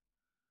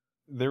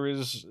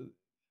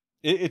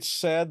 it's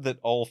sad that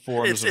all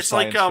forms of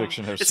science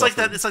fiction have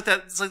suffered.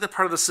 It's like that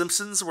part of The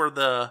Simpsons where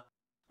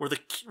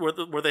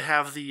they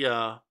have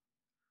the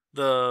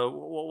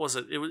what was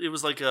it? It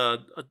was like a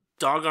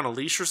dog on a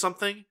leash or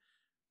something,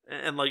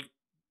 and like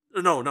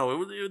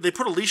they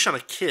put a leash on a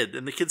kid,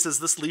 and the kid says,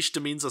 "This leash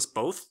demeans us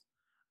both,"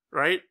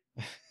 right?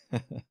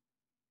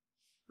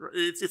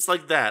 It's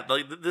like that.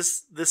 Like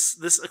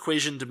this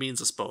equation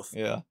demeans us both.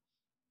 Yeah.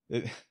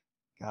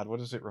 God, what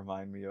does it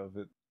remind me of?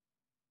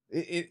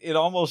 It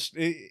almost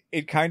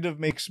kind of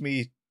makes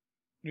me.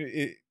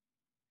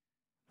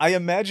 I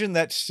imagine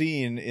that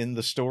scene in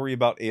the story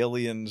about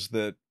aliens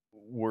that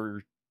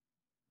were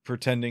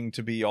pretending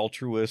to be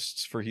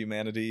altruists for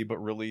humanity, but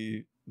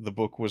really the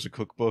book was a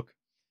cookbook.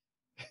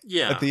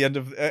 Yeah. At the end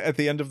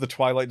of the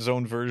Twilight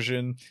Zone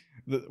version,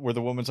 where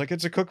the woman's like,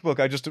 "It's a cookbook."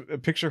 I just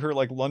picture her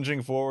like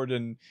lunging forward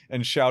and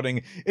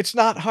shouting, "It's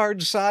not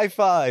hard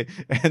sci-fi!"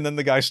 And then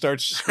the guy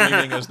starts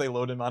screaming as they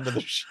load him onto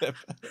the ship.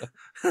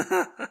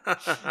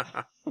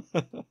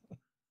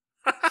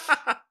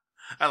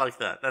 I like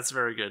that. That's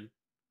very good.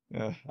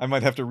 Yeah, I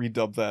might have to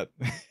redub that.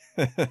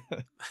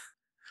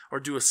 Or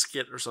do a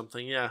skit or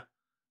something. Yeah.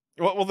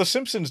 Well, The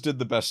Simpsons did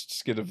the best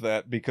skit of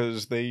that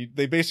because they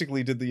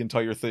basically did the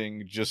entire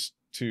thing just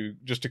to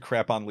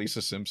crap on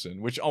Lisa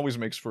Simpson, which always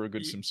makes for a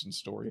good Simpsons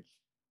story.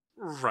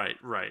 Right.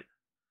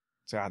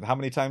 God, how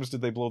many times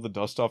did they blow the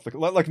dust off the...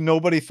 Like,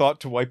 nobody thought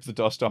to wipe the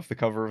dust off the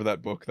cover of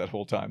that book that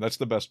whole time. That's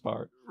the best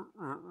part.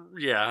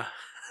 Yeah.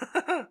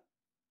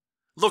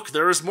 Look,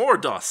 there is more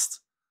dust.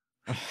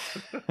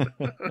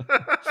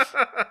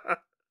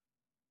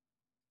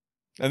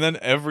 And then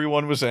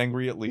everyone was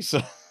angry at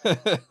Lisa.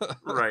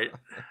 Right.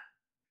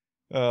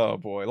 Oh,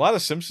 boy. A lot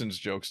of Simpsons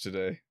jokes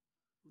today.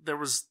 There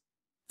were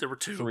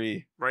 2.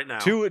 3. Right now.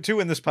 2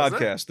 in this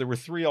podcast. There were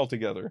 3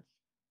 altogether.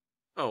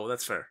 Oh,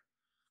 that's fair.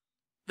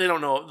 They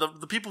don't know.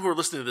 The people who are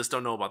listening to this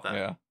don't know about that.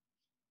 Yeah.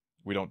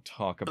 We don't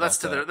talk about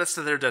that. That's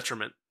to their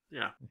detriment.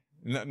 Yeah.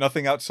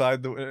 Nothing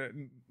outside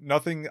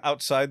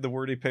the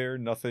wordy pair,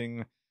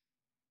 nothing...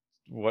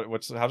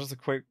 How does the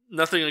quote?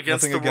 Nothing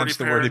against the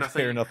wordy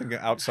pair. Nothing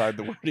outside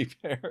the wordy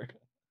pair.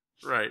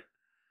 Right.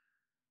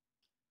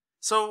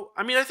 So,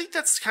 I mean, I think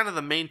that's kind of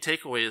the main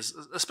takeaway is,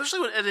 especially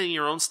when editing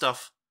your own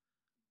stuff,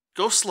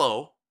 go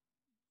slow,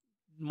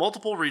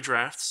 multiple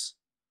redrafts,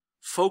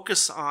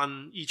 focus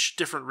on each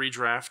different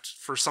redraft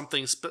for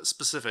something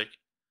specific.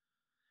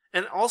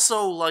 And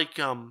also, like,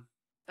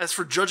 as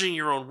for judging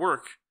your own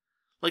work,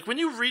 like when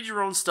you read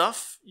your own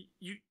stuff,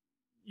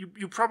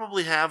 you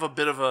probably have a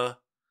bit of a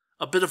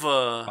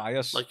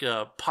bias, like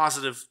a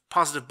positive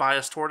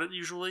bias toward it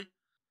usually.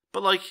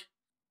 But like,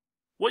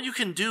 what you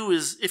can do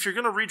is, if you're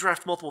going to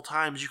redraft multiple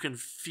times, you can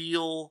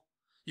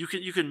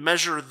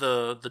measure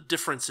the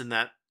difference in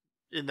that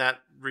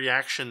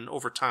reaction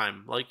over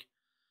time. Like,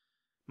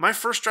 my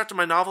first draft of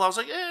my novel, I was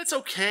like, it's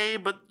okay,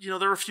 but there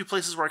were a few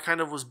places where I kind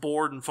of was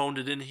bored and phoned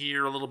it in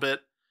here a little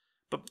bit.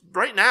 But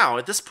right now,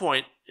 at this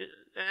point,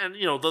 and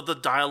the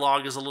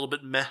dialogue is a little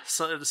bit meh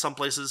in some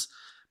places,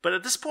 but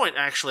at this point,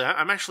 actually,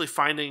 I'm actually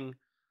finding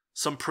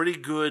some pretty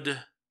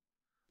good,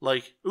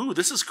 like, ooh,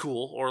 this is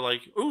cool, or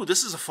like, ooh,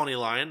 this is a funny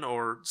line,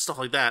 or stuff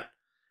like that.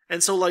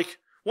 And so, like,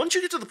 once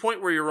you get to the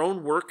point where your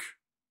own work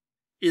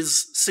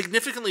is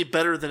significantly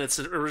better than its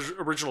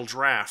original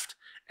draft,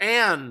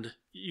 and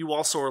you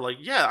also are like,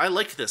 yeah, I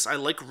like this, I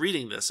like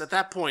reading this, at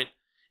that point,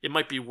 it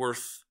might be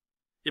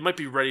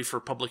ready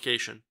for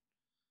publication,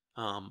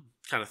 kind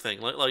of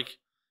thing. Like,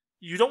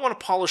 you don't want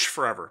to polish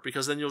forever,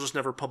 because then you'll just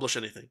never publish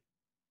anything.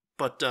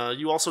 But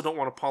you also don't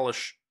want to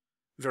polish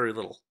very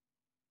little.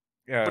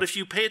 Yeah. But if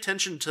you pay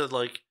attention to,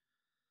 like,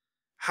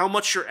 how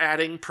much you're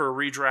adding per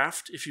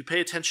redraft, if you pay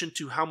attention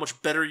to how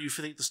much better you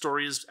think the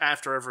story is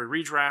after every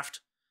redraft,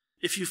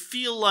 if you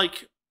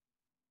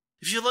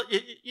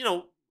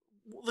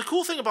the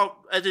cool thing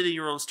about editing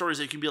your own stories is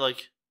that you can be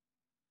like,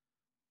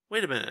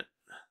 wait a minute,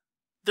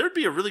 there'd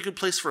be a really good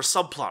place for a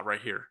subplot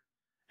right here.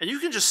 And you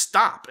can just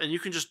stop, and you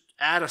can just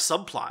add a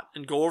subplot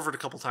and go over it a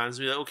couple times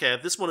and be like, okay,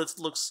 this one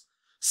looks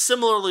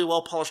similarly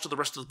well polished to the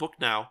rest of the book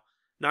now.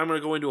 Now I'm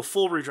going to go into a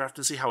full redraft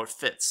and see how it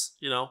fits,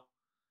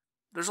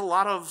 There's a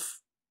lot of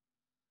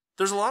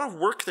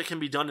work that can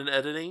be done in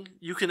editing.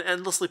 You can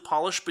endlessly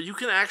polish, but you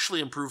can actually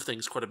improve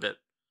things quite a bit,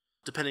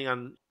 depending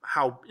on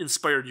how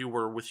inspired you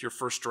were with your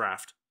first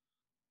draft.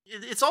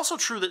 It's also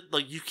true that,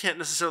 like, you can't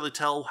necessarily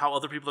tell how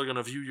other people are going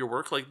to view your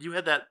work. Like, you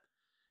had that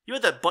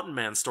Button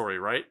Man story,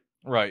 right?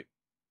 Right.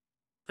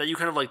 That you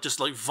kind of like just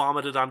like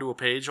vomited onto a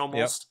page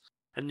almost. Yep.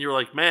 And you're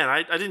like, man,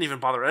 I didn't even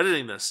bother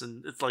editing this,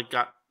 and it's like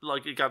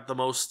it got the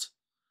most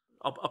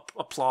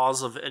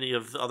applause of any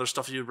of the other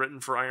stuff you'd written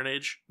for Iron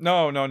Age.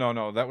 No.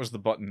 That was the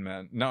Button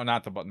Man. No,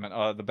 not the Button Man.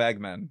 The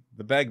Bagmen.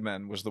 The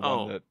Bagmen was the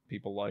one that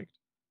people liked.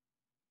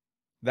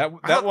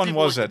 That one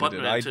was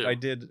edited.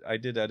 I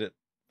did edit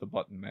the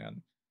Button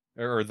Man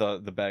or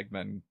the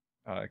Bagmen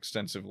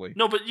extensively.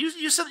 No, but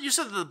you said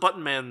that the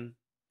Button Man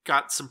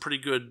got some pretty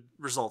good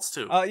results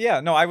too. Yeah.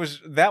 No,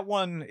 that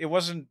one. It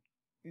wasn't.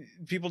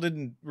 People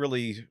didn't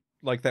really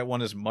like that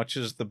one as much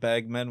as the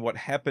Bagmen. What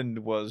happened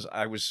was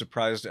I was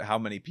surprised at how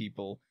many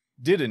people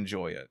did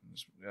enjoy it,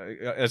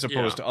 as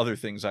opposed to other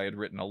things I had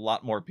written. A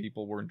lot more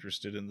people were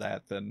interested in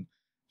that than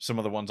some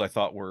of the ones I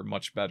thought were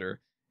much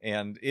better.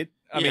 And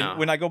I mean,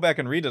 when I go back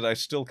and read it, I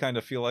still kind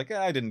of feel like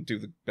I didn't do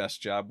the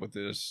best job with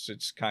this.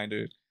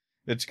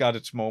 It's got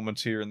its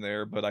moments here and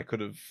there, but I could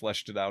have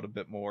fleshed it out a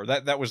bit more.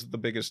 That was the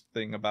biggest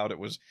thing about it,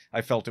 was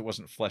I felt it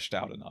wasn't fleshed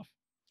out enough.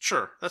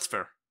 Sure, that's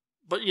fair.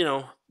 But,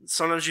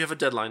 sometimes you have a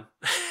deadline.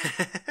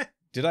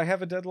 Did I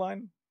have a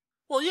deadline?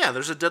 Well, yeah,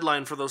 there's a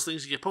deadline for those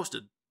things to get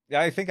posted.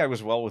 Yeah, I think I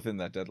was well within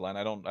that deadline.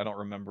 I don't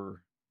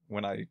remember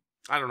when I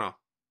don't know.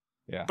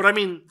 Yeah. But I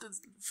mean,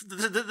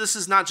 this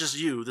is not just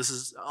you. This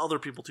is other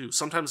people too.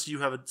 Sometimes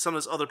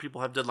other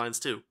people have deadlines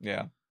too.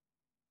 Yeah.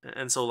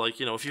 And so, like,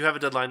 if you have a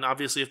deadline,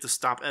 obviously you have to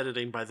stop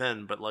editing by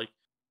then. But, like,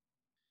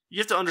 you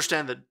have to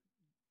understand that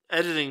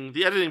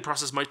the editing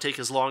process might take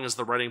as long as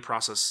the writing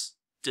process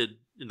did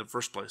in the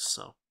first place.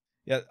 So.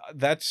 Yeah,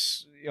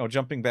 that's,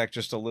 jumping back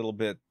just a little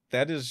bit,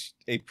 that is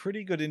a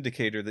pretty good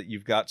indicator that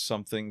you've got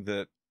something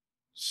that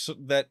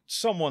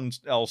someone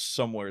else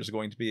somewhere is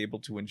going to be able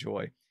to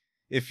enjoy.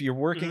 If you're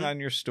working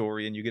on your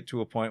story and you get to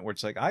a point where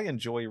it's like, I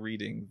enjoy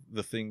reading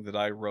the thing that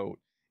I wrote,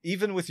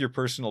 even with your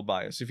personal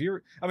bias.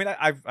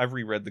 I've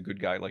reread The Good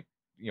Guy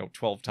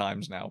 12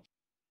 times now.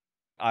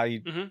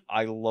 I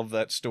love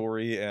that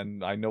story,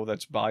 and I know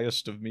that's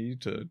biased of me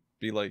to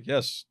be like,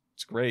 yes,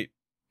 It's great.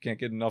 Can't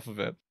get enough of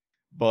it.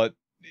 But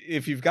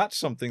if you've got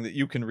something that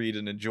you can read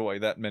and enjoy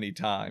that many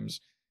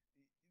times,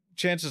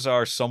 chances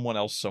are someone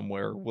else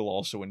somewhere will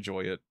also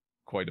enjoy it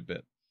quite a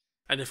bit.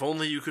 And if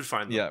only you could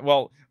find them. Yeah,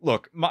 well,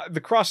 look,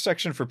 the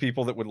cross-section for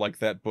people that would like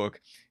that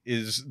book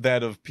is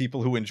that of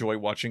people who enjoy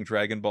watching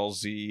Dragon Ball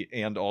Z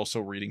and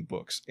also reading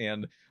books.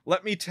 And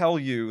let me tell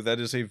you, that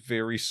is a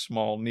very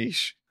small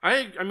niche.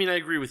 I mean, I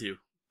agree with you.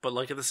 But,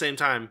 like, at the same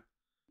time,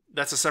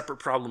 that's a separate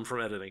problem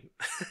from editing.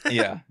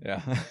 Yeah.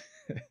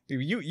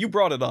 You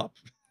brought it up.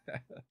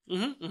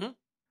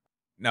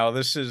 Now,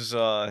 this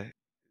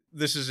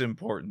is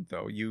important,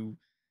 though. You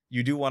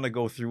do want to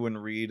go through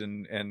and read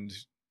and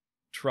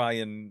try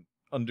and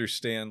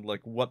understand,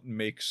 like, what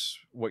makes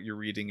what you're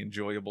reading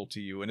enjoyable to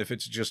you, and if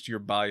it's just your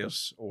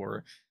bias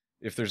or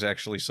if there's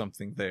actually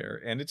something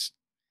there. And it's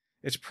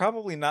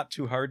probably not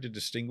too hard to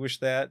distinguish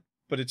that,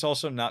 but it's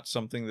also not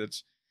something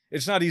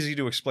it's not easy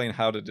to explain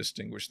how to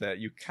distinguish that.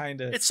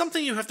 It's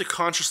something you have to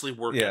consciously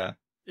work at.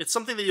 It's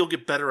something that you'll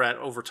get better at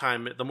over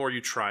time the more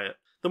you try it.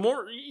 The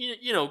more,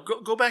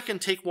 go back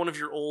and take one of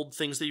your old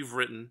things that you've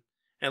written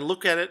and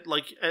look at it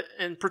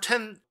and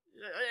pretend.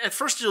 At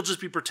first, you'll just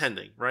be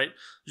pretending, right?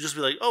 You'll just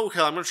be like, oh,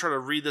 okay, I'm going to try to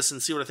read this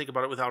and see what I think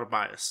about it without a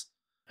bias.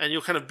 And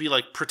you'll kind of be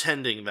like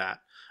pretending that.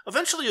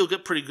 Eventually, you'll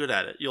get pretty good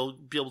at it. You'll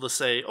be able to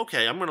say,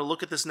 okay, I'm going to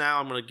look at this now.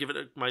 I'm going to give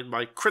it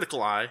my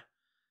critical eye.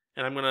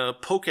 And I'm going to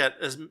poke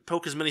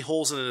as many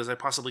holes in it as I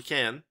possibly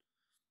can.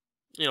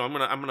 I'm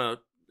going to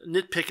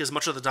nitpick as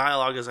much of the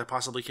dialogue as I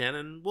possibly can,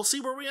 and we'll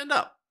see where we end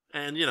up.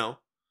 And,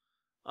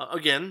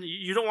 again,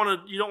 you don't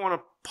want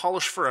to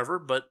polish forever,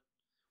 but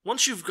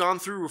once you've gone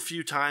through a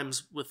few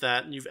times with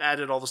that and you've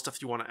added all the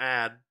stuff you want to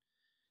add,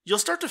 you'll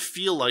start to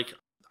feel like,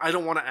 I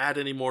don't want to add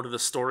any more to the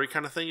story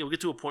kind of thing. You'll get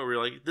to a point where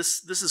you're like,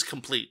 this is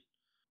complete.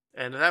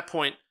 And at that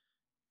point,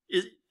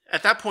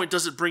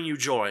 does it bring you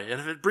joy? And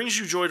if it brings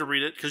you joy to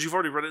read it, because you've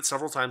already read it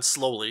several times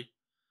slowly,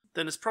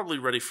 then it's probably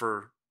ready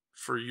for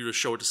you to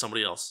show it to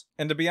somebody else.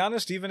 And to be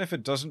honest, even if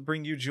it doesn't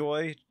bring you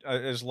joy,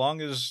 as long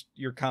as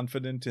you're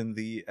confident in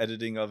the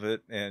editing of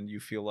it and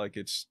you feel like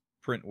it's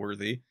print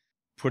worthy,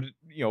 put it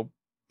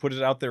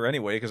out there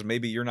anyway, because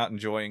maybe you're not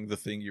enjoying the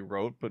thing you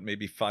wrote, but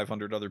maybe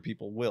 500 other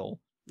people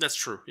will. That's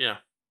true, yeah.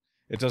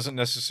 It doesn't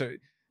necessarily...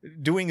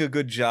 Doing a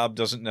good job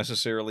doesn't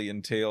necessarily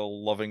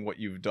entail loving what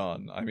you've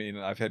done. I mean,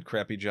 I've had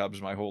crappy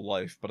jobs my whole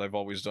life, but I've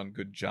always done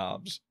good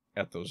jobs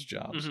at those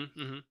jobs.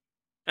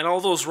 And all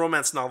those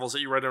romance novels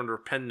that you write under a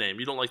pen name,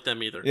 you don't like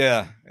them either.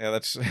 Yeah,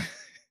 that's...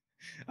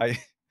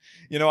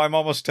 I'm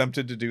almost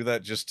tempted to do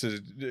that just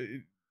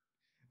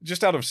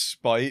out of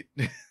spite.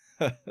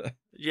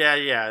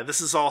 Yeah. This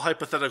is all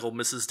hypothetical,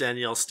 Mrs.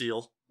 Danielle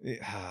Steele.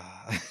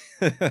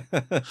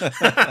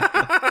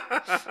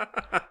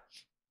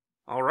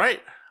 All right.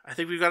 I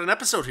think we've got an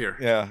episode here.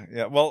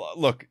 Yeah. Well,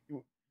 look,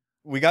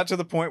 we got to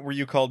the point where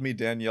you called me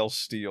Danielle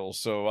Steele,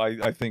 so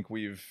I think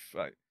we've...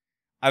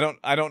 I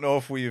don't know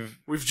if we've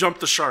jumped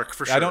the shark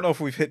for sure. I don't know if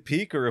we've hit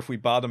peak or if we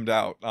bottomed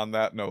out on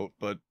that note,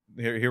 but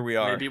here we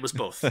are. Maybe it was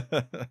both.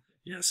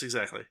 Yes,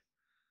 exactly.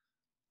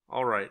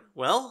 All right.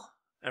 Well,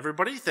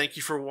 everybody, thank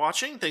you for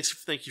watching.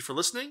 Thank you for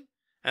listening.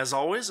 As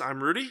always,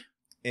 I'm Rudy.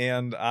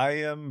 And I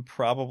am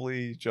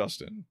probably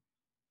Justin.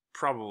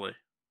 Probably.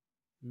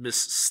 Miss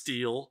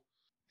Steele.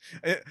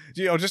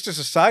 Just as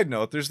a side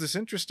note, there's this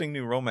interesting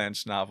new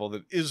romance novel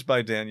that is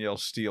by Danielle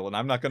Steele, and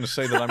I'm not going to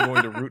say that I'm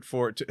going to root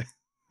for it to...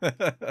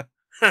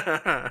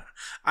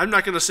 I'm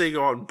not going to say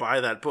go out and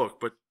buy that book,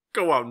 but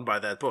go out and buy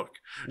that book.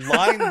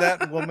 Line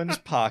that woman's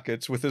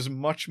pockets with as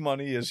much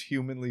money as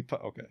humanly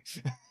okay.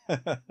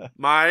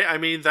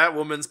 That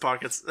woman's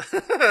pockets.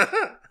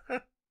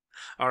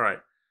 All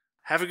right.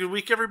 Have a good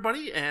week,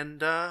 everybody,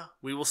 and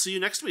we will see you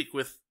next week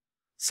with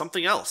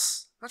something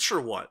else. Not sure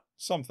what.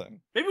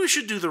 Something. Maybe we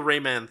should do the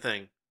Rayman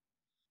thing.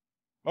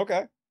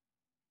 Okay.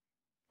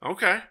 I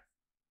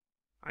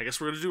guess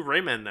we're going to do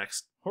Rayman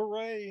next.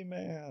 Hooray,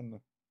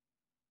 man.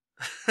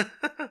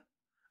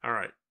 All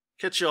right.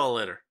 Catch you all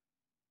later.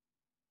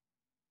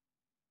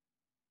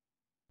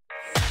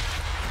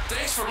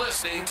 Thanks for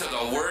listening to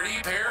the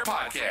Wordy Pair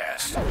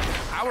Podcast.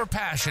 Our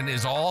passion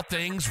is all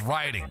things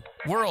writing,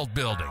 world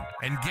building,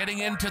 and getting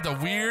into the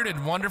weird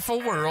and wonderful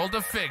world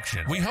of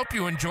fiction. We hope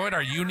you enjoyed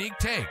our unique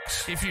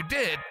takes. If you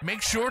did,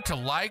 make sure to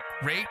like,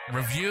 rate,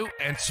 review,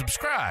 and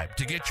subscribe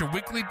to get your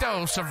weekly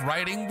dose of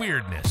writing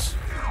weirdness.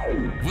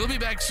 We'll be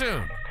back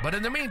soon, but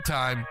in the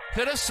meantime,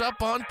 hit us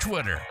up on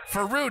Twitter.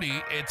 For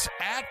Rudy, it's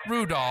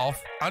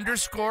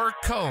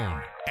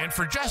 @Rudolph_Cone. And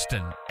for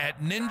Justin,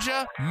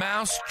 @Ninja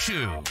Mouse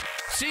Chew.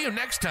 See you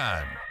next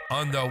time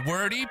on the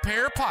Wordy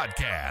Pair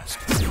Podcast.